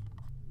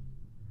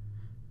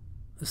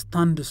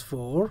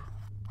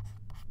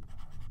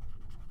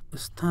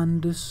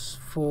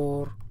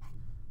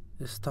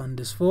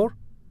stands for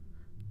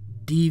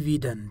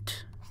dividend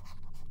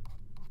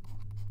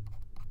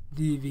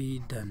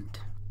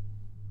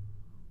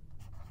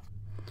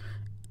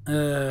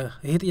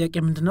ይሄ ጥያቄ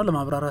ምንድነው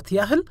ለማብራራት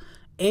ያህል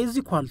A is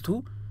equal to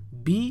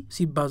B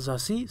ሲባዛ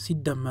C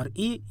ሲደመር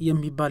E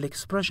የሚባል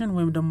ኤክስፕሬሽን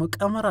ወይም ደግሞ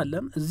ቀመር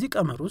አለን እዚህ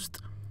ቀመር ውስጥ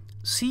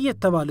C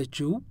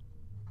የተባለችው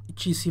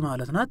እቺ C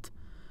ማለት ናት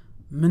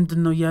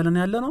ምንድነው ያለን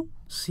ያለነው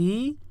C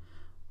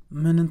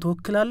ምንን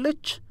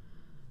ተወክላለች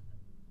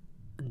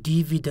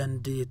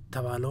ዲቪደንድ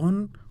የተባለውን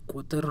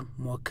ቁጥር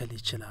መወከል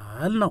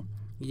ይችላል ነው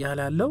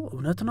ያላለው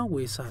እውነት ነው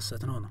ወይስ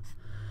ሐሰት ነው ነው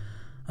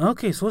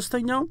ኦኬ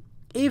ሶስተኛው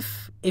if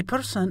a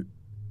person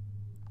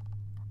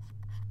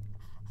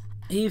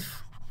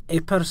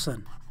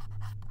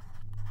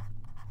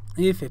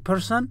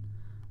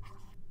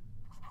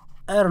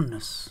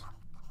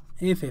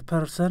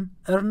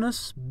earns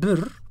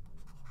ብር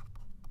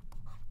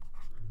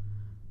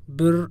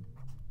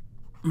 150,000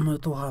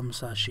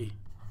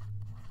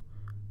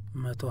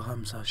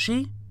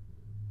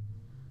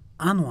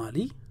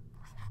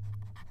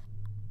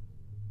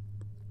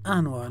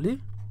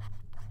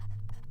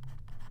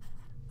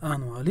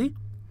 annually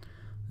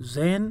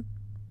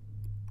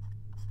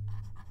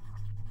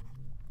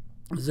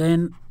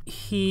then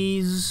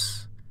his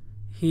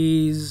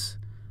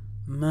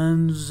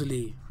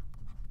monthly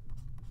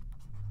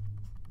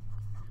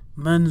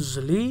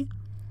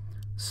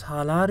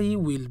salary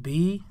will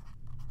be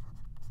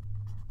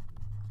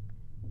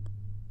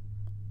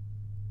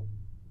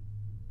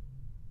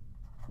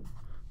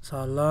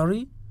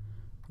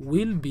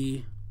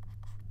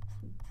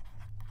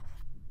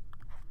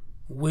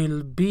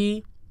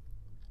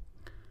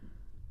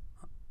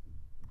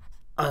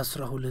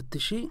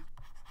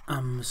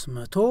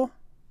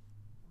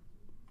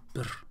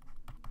ብር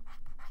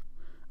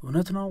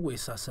እውነት ነው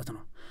ወይስ ሐሰት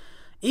ነው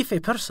if a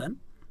person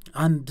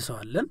አንድ ሰው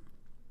አለን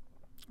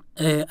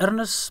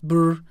earns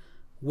ብር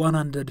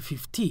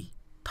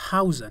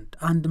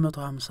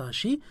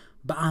 150,000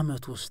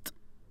 በአመት ውስጥ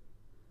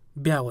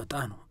ቢያወጣ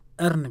ነው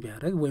earn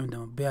ቢያደርግ ወይም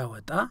ደግሞ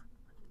ቢያወጣ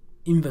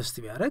ኢንቨስት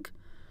ቢያደርግ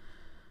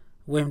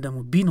ወይም ደግሞ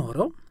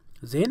ቢኖረው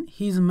then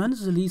his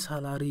monthly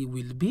salary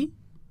will be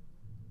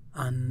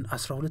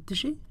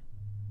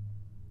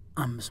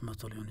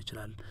 12,500 ሊሆን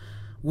ይችላል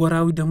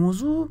ወራዊ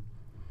ደሞዙ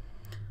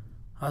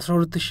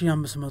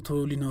 12,500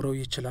 ሊኖረው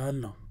ይችላል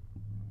ነው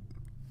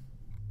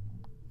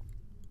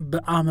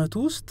በአመት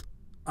ውስጥ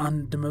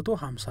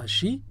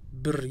 150,000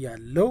 ብር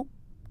ያለው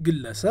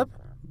ግለሰብ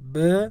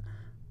በወር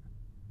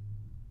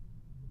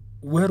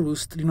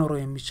ውስጥ ሊኖረው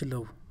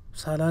የሚችለው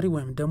ሳላሪ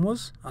ወይም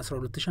ደሞዝ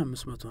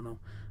 12,500 ነው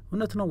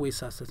እውነት ነው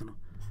ወይስ ሐሰት ነው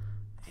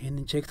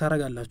ይሄንን ቼክ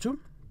ታረጋላችሁ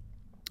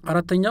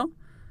አራተኛው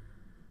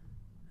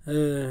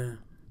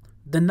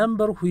the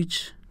number which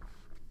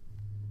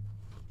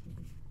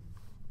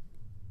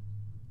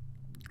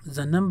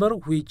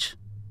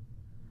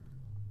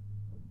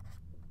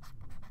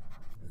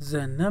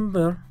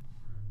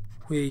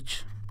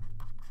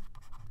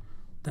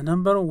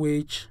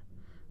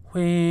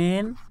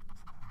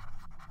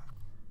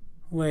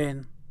when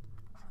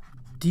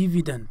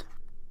dividend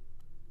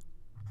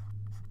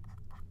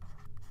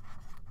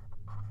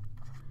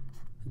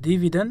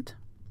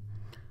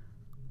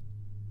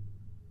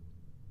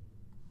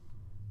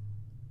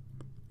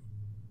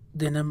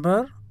the number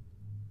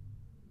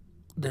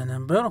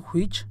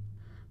which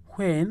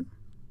when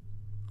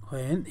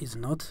is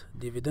not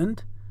dividend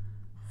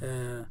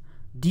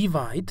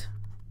divide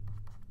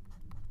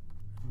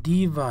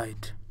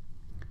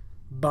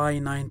by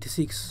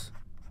 96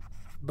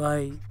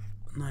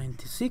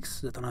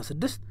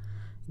 96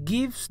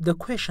 gives the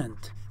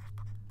quotient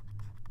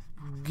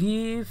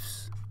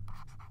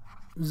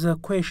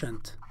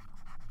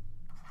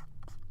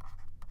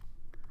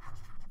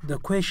the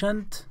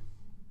quotient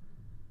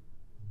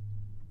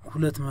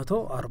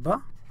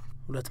 240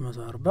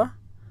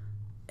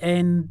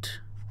 and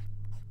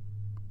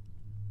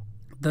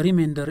the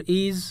remainder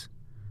is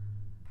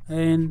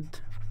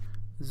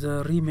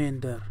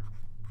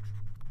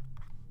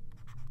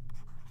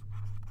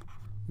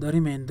the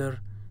remainder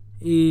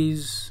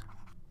is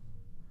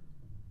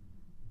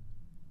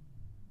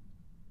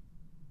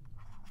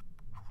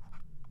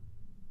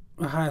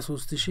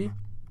 23051.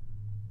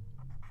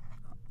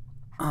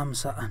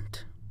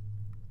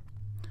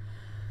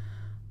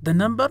 The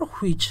number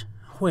which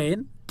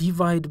when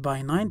divided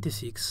by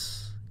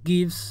 96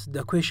 gives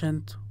the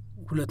quotient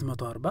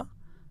 240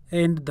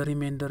 and the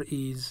remainder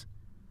is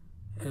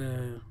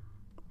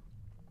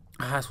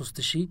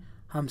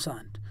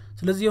 23051.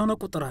 ስለዚህ የሆነ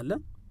ቁጥር አለ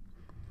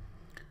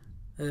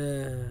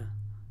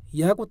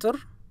ያ ቁጥር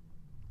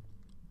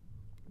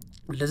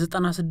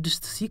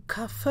ለ96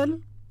 ሲካፈል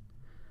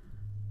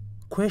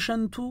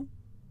ኩዌሽንቱ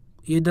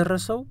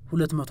የደረሰው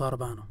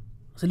 240 ነው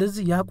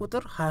ስለዚህ ያ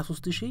ቁጥር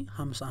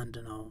 23051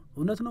 ነው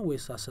እውነት ነው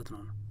ወይስ ሐሰት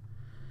ነው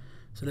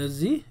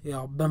ስለዚህ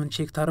ያው በምን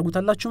ቼክ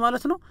ታደርጉታላችሁ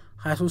ማለት ነው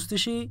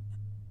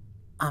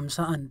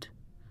 23051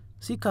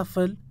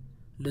 ሲካፈል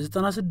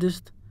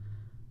ለ96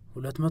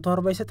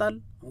 240 ይሰጣል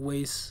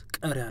ወይስ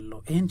ቀሪ ያለው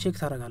ይሄን ቼክ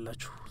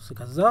ታደርጋላችሁ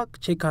ከዛ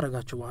ቼክ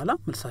ካደረጋችሁ በኋላ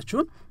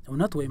መልሳችሁን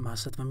እውነት ወይስ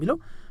ሐሰት በሚለው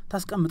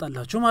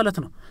ታስቀምጣላችሁ ማለት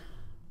ነው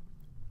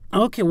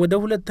ኦኬ ወደ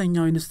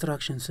ሁለተኛው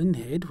ኢንስትራክሽን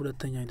ስንሄድ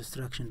ሁለተኛው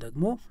ኢንስትራክሽን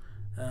ደግሞ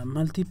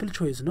መልቲፕል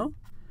ቾይስ ነው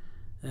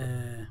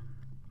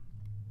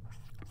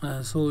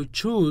so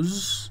choose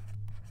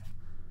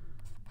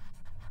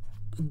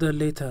the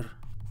letter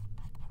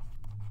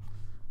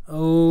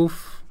of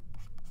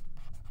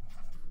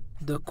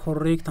the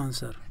correct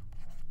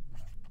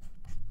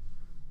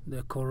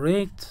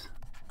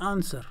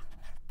answer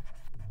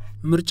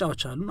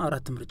ምርጫዎች አሉን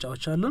አራት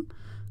ምርጫዎች አሉን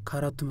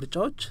ከአራቱ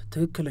ምርጫዎች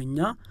ትክክለኛ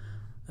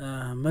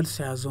መልስ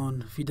ያዘውን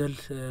ፊደል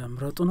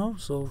ምረጡ ነው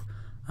ሶ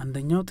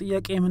አንደኛው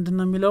ጥያቄ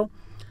ምንድነው የሚለው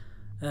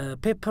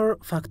paper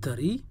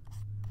factory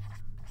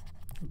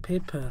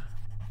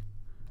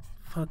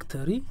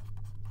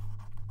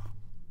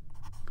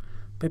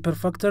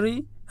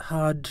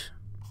had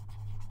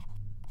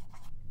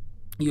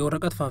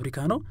የወረቀት ፋብሪካ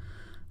ነው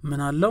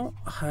ምን አለው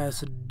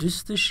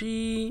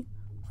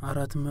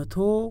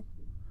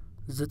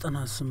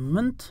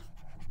 26498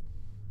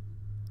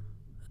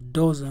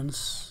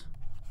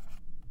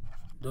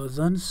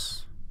 dozens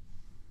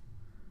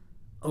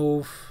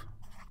of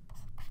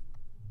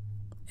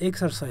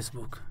exercise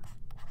books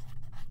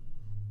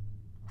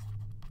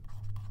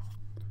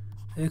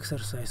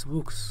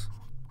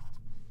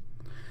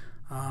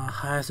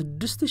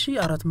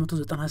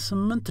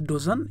 26498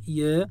 ዶዘን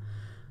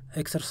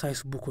የኤክሰርሳይዝ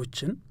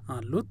ቡኮችን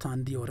አሉት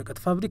አንድ የወረቀት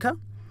ፋብሪካ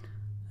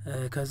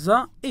ከዛ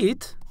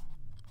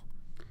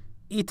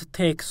it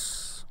takes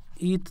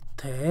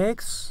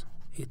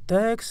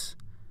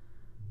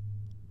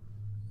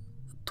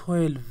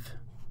 12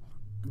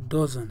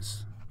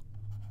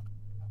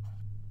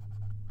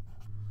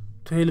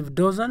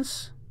 dozens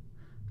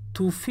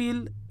to fill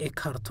a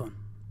carton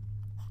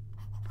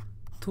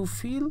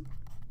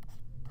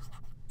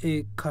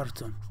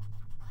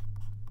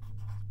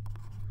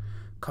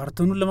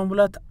ካርቶኑን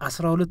ለመሙላት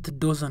 12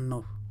 ዶዘን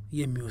ነው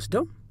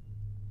የሚወስደው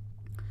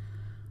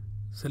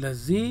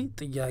ስለዚህ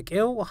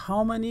ጥያቄው how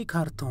many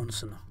cartons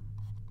ነው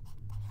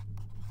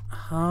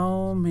how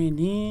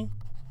many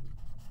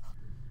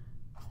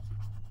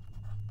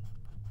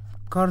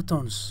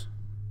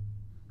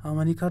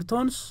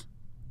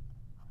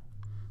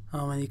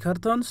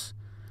cartons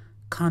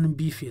can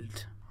be filled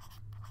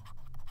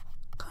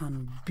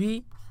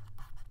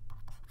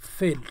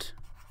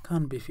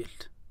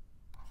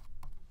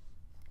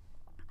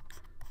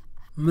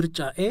ምርጫ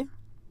A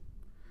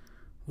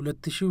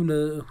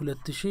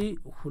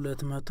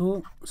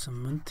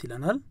 2208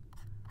 ይለናል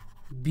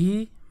B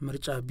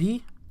ምርጫ B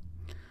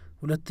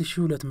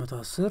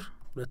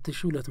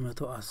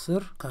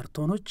 2210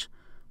 ካርቶኖች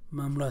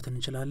መሙላት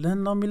እንችላለን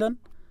ነው የሚለን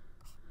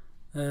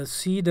C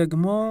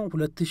ደግሞ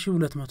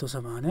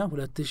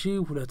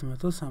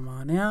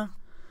 2280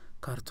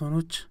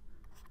 ካርቶኖች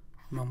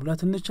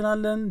መሙላት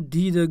እንችላለን D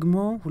ደግሞ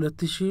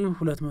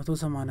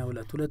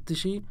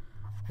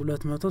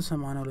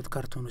 2282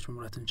 ካርቶኖች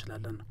መሙላት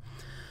እንችላለን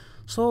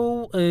ሶ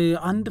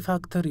አንድ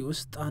ፋክተሪ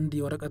ውስጥ አንድ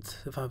የወረቀት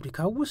ፋብሪካ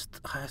ውስጥ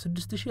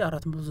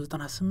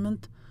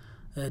 26498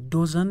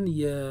 ዶዘን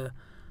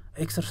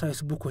የኤክሰርሳይዝ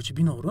ቡኮች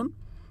ቢኖሩን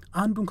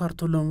አንዱን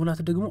ካርቶን ለመሙላት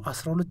ደግሞ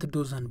 12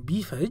 ዶዘን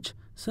ቢፈጅ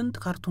ስንት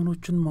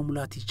ካርቶኖችን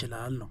መሙላት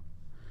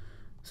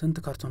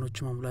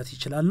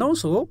ይችላል ነው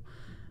ሶ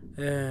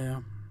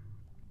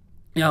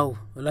ያው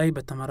ላይ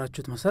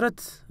በተማራችሁት መሰረት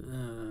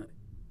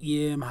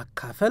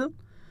የማካፈል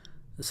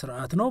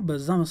ስርዓት ነው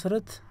በዛ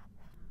መሰረት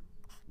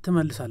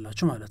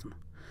ተመልሳላችሁ ማለት ነው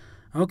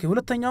ኦኬ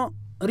ሁለተኛው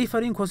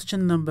referring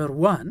question number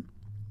 1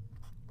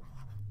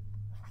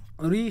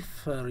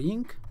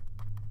 referring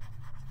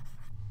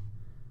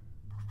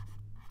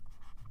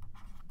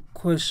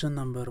question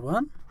number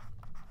 1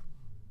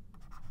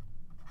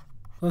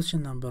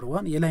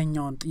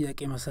 የላይኛውን ጥያቄ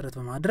መሰረት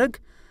በማድረግ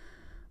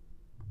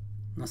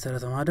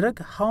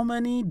how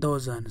many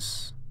dozens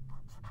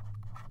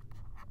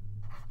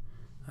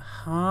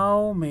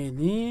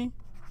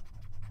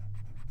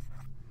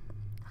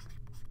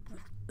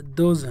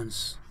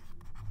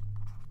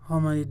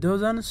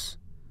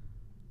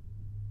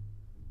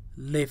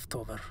left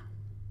over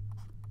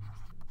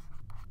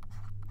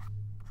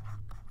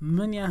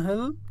ምን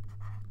ያህል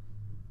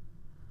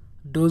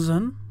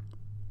ዶዘን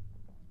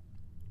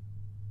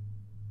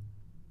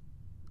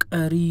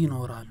ቀሪ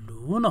ይኖራሉ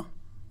ነው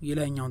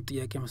የላይኛውን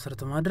ጥያቄ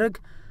መሰረት ማድረግ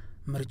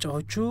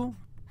ምርጫዎቹ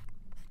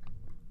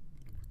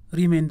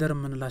ሪሜንደር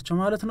ምንላቸው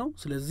ማለት ነው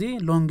ስለዚህ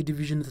ሎንግ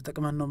ዲቪዥን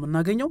ተጠቅመን ነው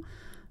የምናገኘው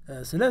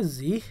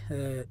ስለዚህ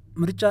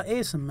ምርጫ A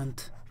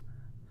 8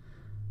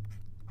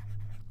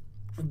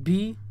 B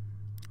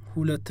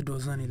 2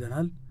 ዶዘን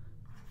ይለናል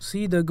C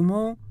ደግሞ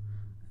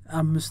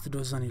 5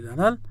 ዶዘን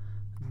ይለናል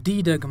D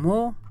ደግሞ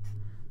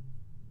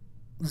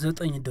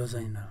 9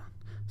 ዶዘን ይለናል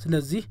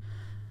ስለዚህ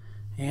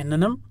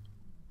ይሄንንም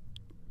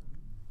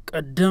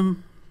ቀደም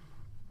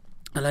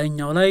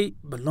ላይኛው ላይ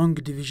በሎንግ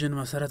ዲቪዥን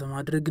መሰረት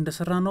ማድረግ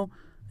እንደሰራ ነው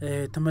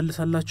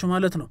ተመልሳላችሁ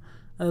ማለት ነው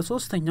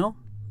ሶስተኛው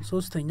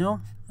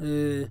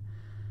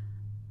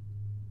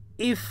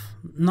if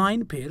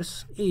 9 pairs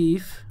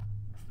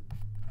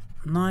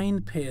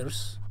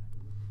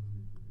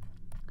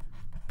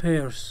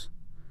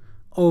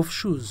of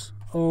shoes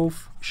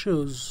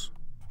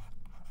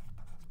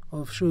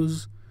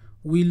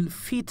will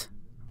fit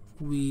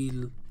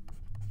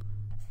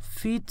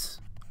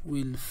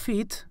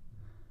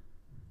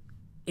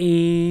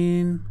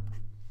in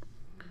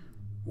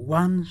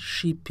one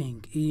shipping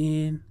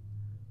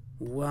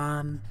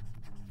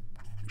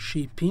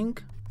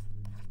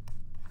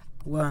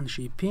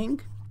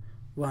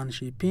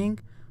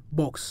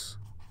box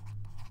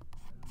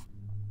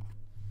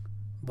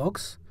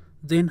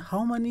then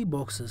how many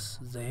boxes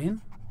are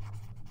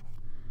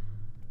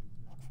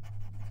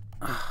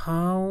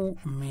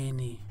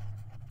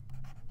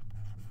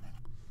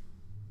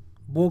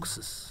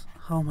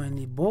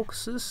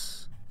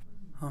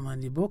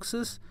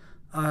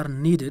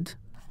needed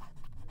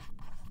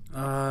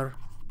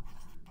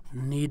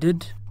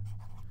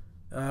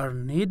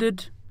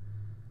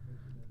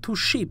to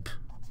ship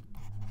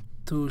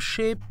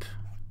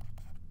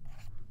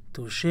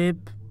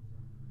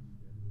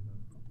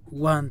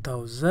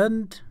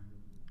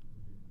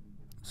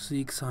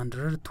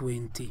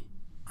 1620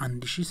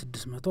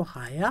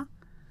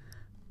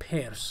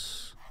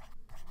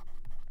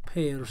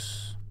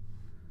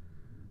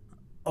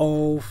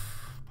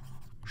 pairs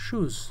of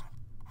shoes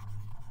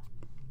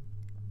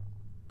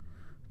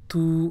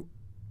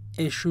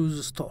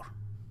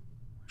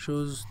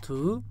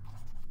to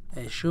a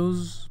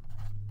shoes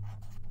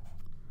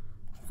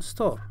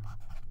store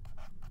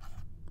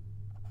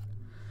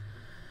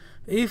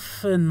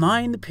if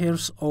 9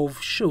 pairs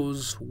of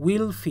shoes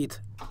will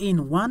fit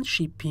in one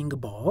shipping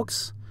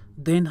box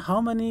then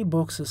how many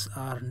boxes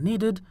are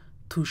needed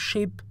to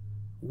ship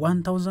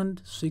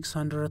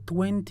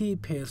 1620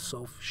 pairs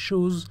of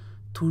shoes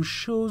to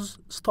shoes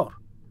store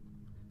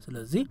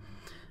ስለዚህ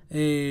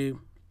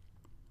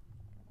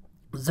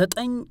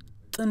 9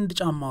 ጥንድ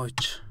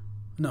ጫማዎች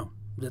ነው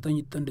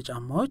 9 ጥንድ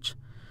ጫማዎች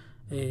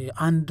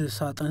አንድ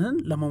ሳጥንን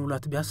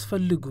ለመሙላት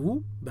ቢያስፈልጉ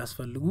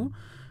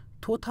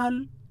ቶታል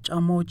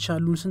ጫማዎች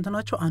ያሉን ስንት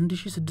ናቸው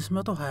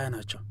 1620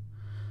 ናቸው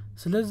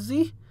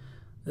ስለዚህ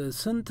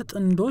ስንት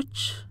ጥንዶች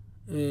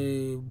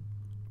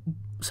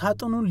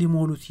ሳጥኑን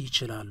ሊሞሉት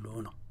ይችላሉ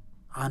ነው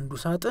አንዱ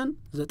ሳጥን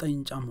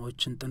 9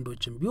 ጫማዎችን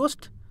ጥንዶችን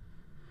ቢወስድ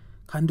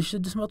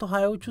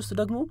ከ1620ዎች ውስጥ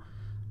ደግሞ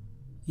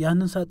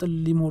ያንን ሳጥን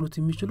ሊሞሉት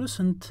የሚችሉ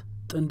ስንት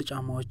ጥንድ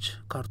ጫማዎች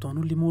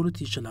ካርቶኑን ሊሞሉት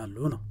ይችላሉ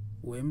ነው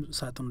ወይም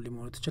ሳጥኑን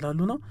ሊሞሉት ይችላሉ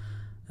ነው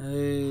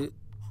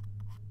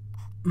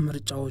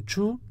ምርጫዎቹ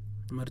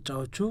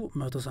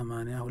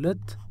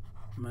 182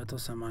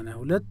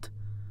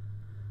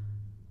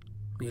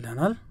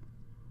 ይለናል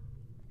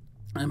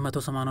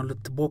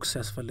 182 ቦክስ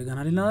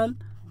ያስፈልገናል ይላል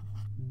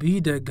ቢ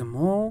ደግሞ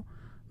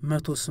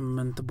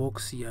 108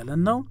 ቦክስ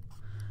ያለን ነው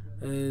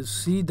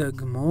ሲ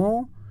ደግሞ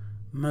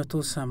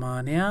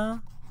 180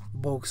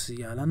 ቦክስ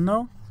ያለን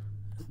ነው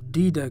ዲ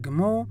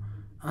ደግሞ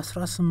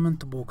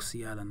 18 ቦክስ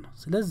ያለን ነው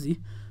ስለዚህ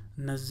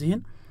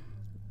እነዚህን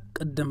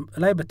ቀደም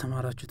ላይ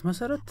በተማራችሁት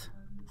መሰረት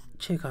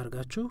ቼክ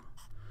አድርጋችሁ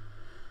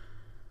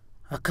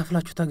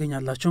አከፍላችሁ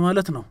ታገኛላችሁ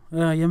ማለት ነው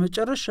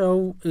የመጨረሻው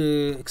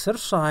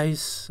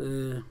ኤክሰርሳይዝ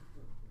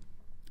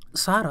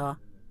Sarah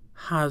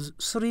has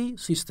 3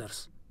 sisters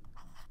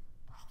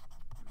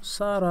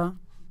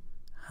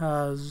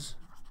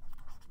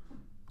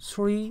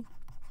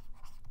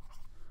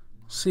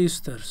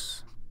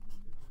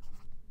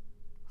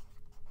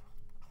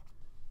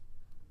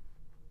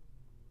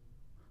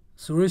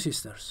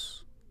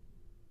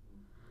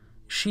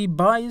she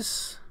buys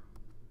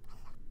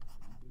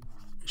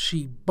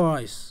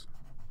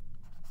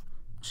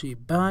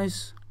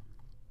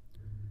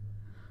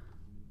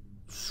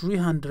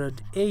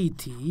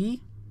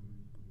 380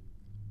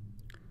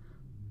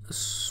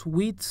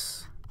 sweets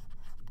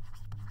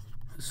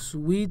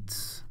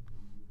sweets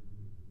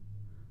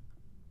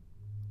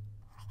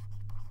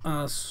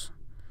as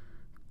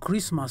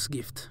Christmas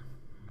gift.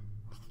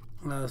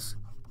 As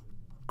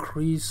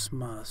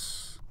Christmas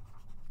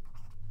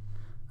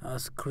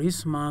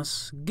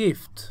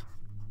gift.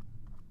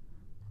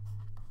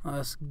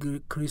 As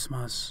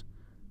Christmas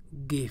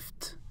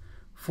gift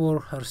for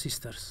her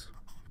sisters.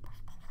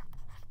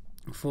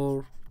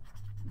 For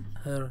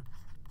her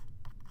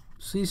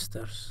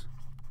sisters.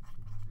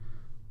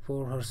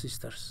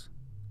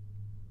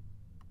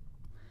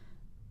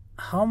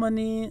 How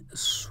many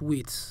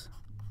sweets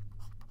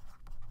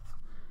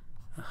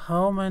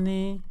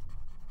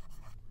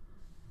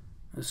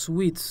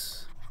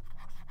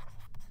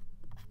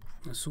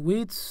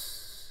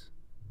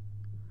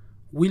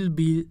will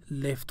be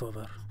left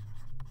over?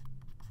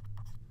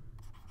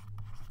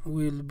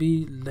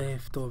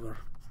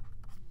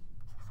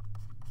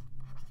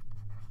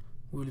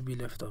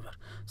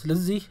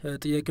 ስለዚህ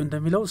ጥያቄው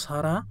እንደሚለው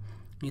ሳራ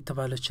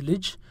የተባለች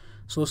ልጅ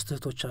 3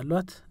 እህቶች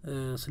አሏት።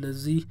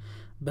 ስለዚህ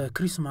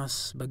በክሪስማስ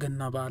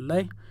በገና በዓል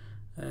ላይ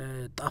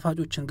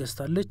ጣፋጮችን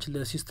ገዝታለች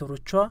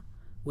ለሲስተሮቿ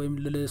ወይም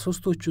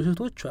ለሶስቶቹ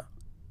እህቶቿ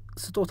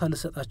ስጦታ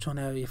ለሰጣቸው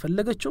ነው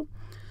የፈለገችው።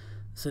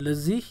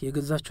 ስለዚህ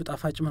የገዛችው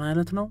ጣፋጭ ምን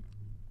አይነት ነው?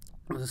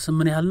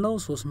 ምን ያህል ነው?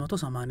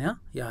 380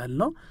 ያህል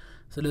ነው።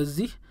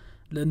 ስለዚህ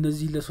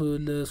ለነዚህ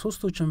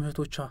ለሶስቶቹ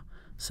እህቶቿ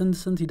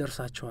ስንት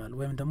ይደርሳቸዋል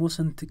ወይም ደግሞ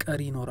ስንት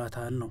ቀሪ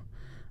ይኖራታል ነው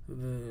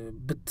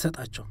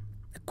ብትሰጣቸው።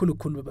 እኩል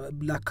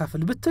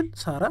ላካፍል ብትል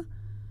ሳራ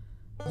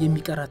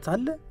የሚቀራት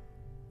አለ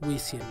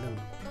ወይስ የለም?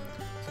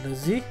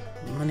 ስለዚህ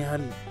ምን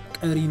ያህል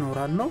ቀሪ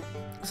ይኖራል ነው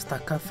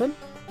ስታካፍል።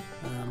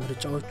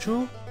 ምርጫዎቹ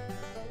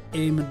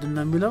ኤ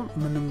ምንድነው የሚለው?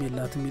 ምንም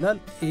የላትም ይላል።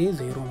 ኤ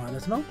 0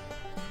 ማለት ነው።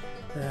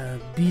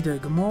 ቢ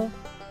ደግሞ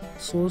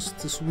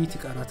 3 ስዊት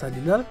ይቀራታል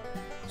ይላል።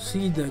 ሲ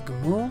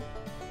ደግሞ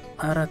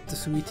 4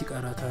 ስዊት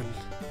ይቀራታል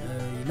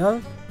ይላል።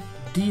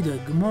 ዲ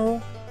ደግሞ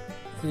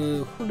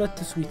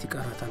 2 ስዊት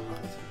ይቀራታል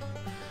ማለት ነው።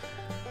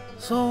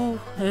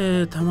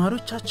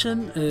 ተማሪዎቻችን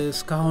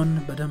እስካሁን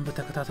በደንብ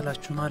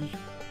ተከታተላችሁናል።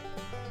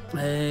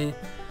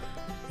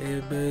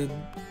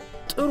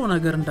 ጥሩ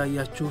ነገር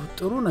እንዳያችሁ፣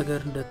 ጥሩ ነገር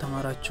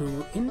እንደተማራችሁ፣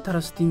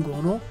 ኢንተረስቲንግ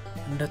ሆኖ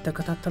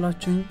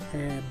እንደተከታተላችሁኝ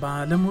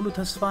ባለሙሉ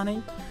ተስፋ ነኝ።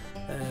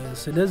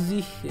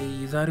 ስለዚህ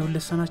የዛሬው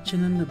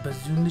ሌሰናችንን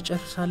በዚሁ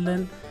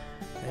እንጨርሳለን።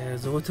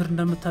 ዘወትር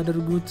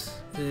እንደምታደርጉት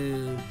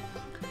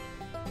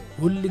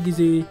ሁሉ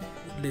ጊዜ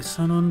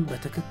ሌሰኑን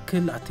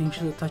በትክክል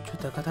አቴንሽን ሰጣችሁ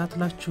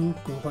ተከታትላችሁ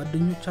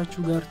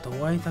ከጓደኞቻችሁ ጋር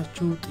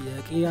ተወያይታችሁ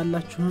ጥያቄ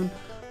ያላችሁን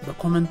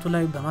በኮሜንቱ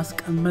ላይ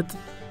በማስቀመጥ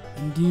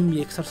እንዲሁም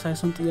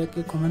የኤክሰርሳይሱን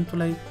ጥያቄ ኮሜንቱ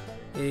ላይ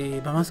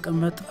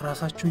በማስቀመጥ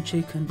ራሳችሁን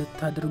ቼክ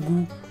እንድታደርጉ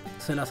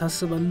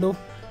ስላሳስባለሁ።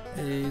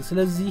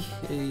 ስለዚህ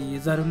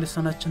የዛሬው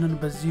ሌሰናችንን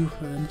በዚሁ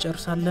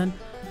እንጨርሳለን።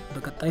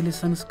 በቀጣይ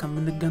ሌሰን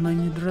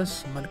እስከምንገናኝ ድረስ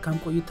መልካም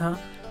ቆይታ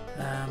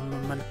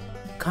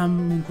መልካም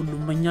ሁሉ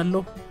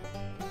እመኛለሁ።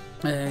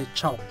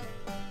 ቻው።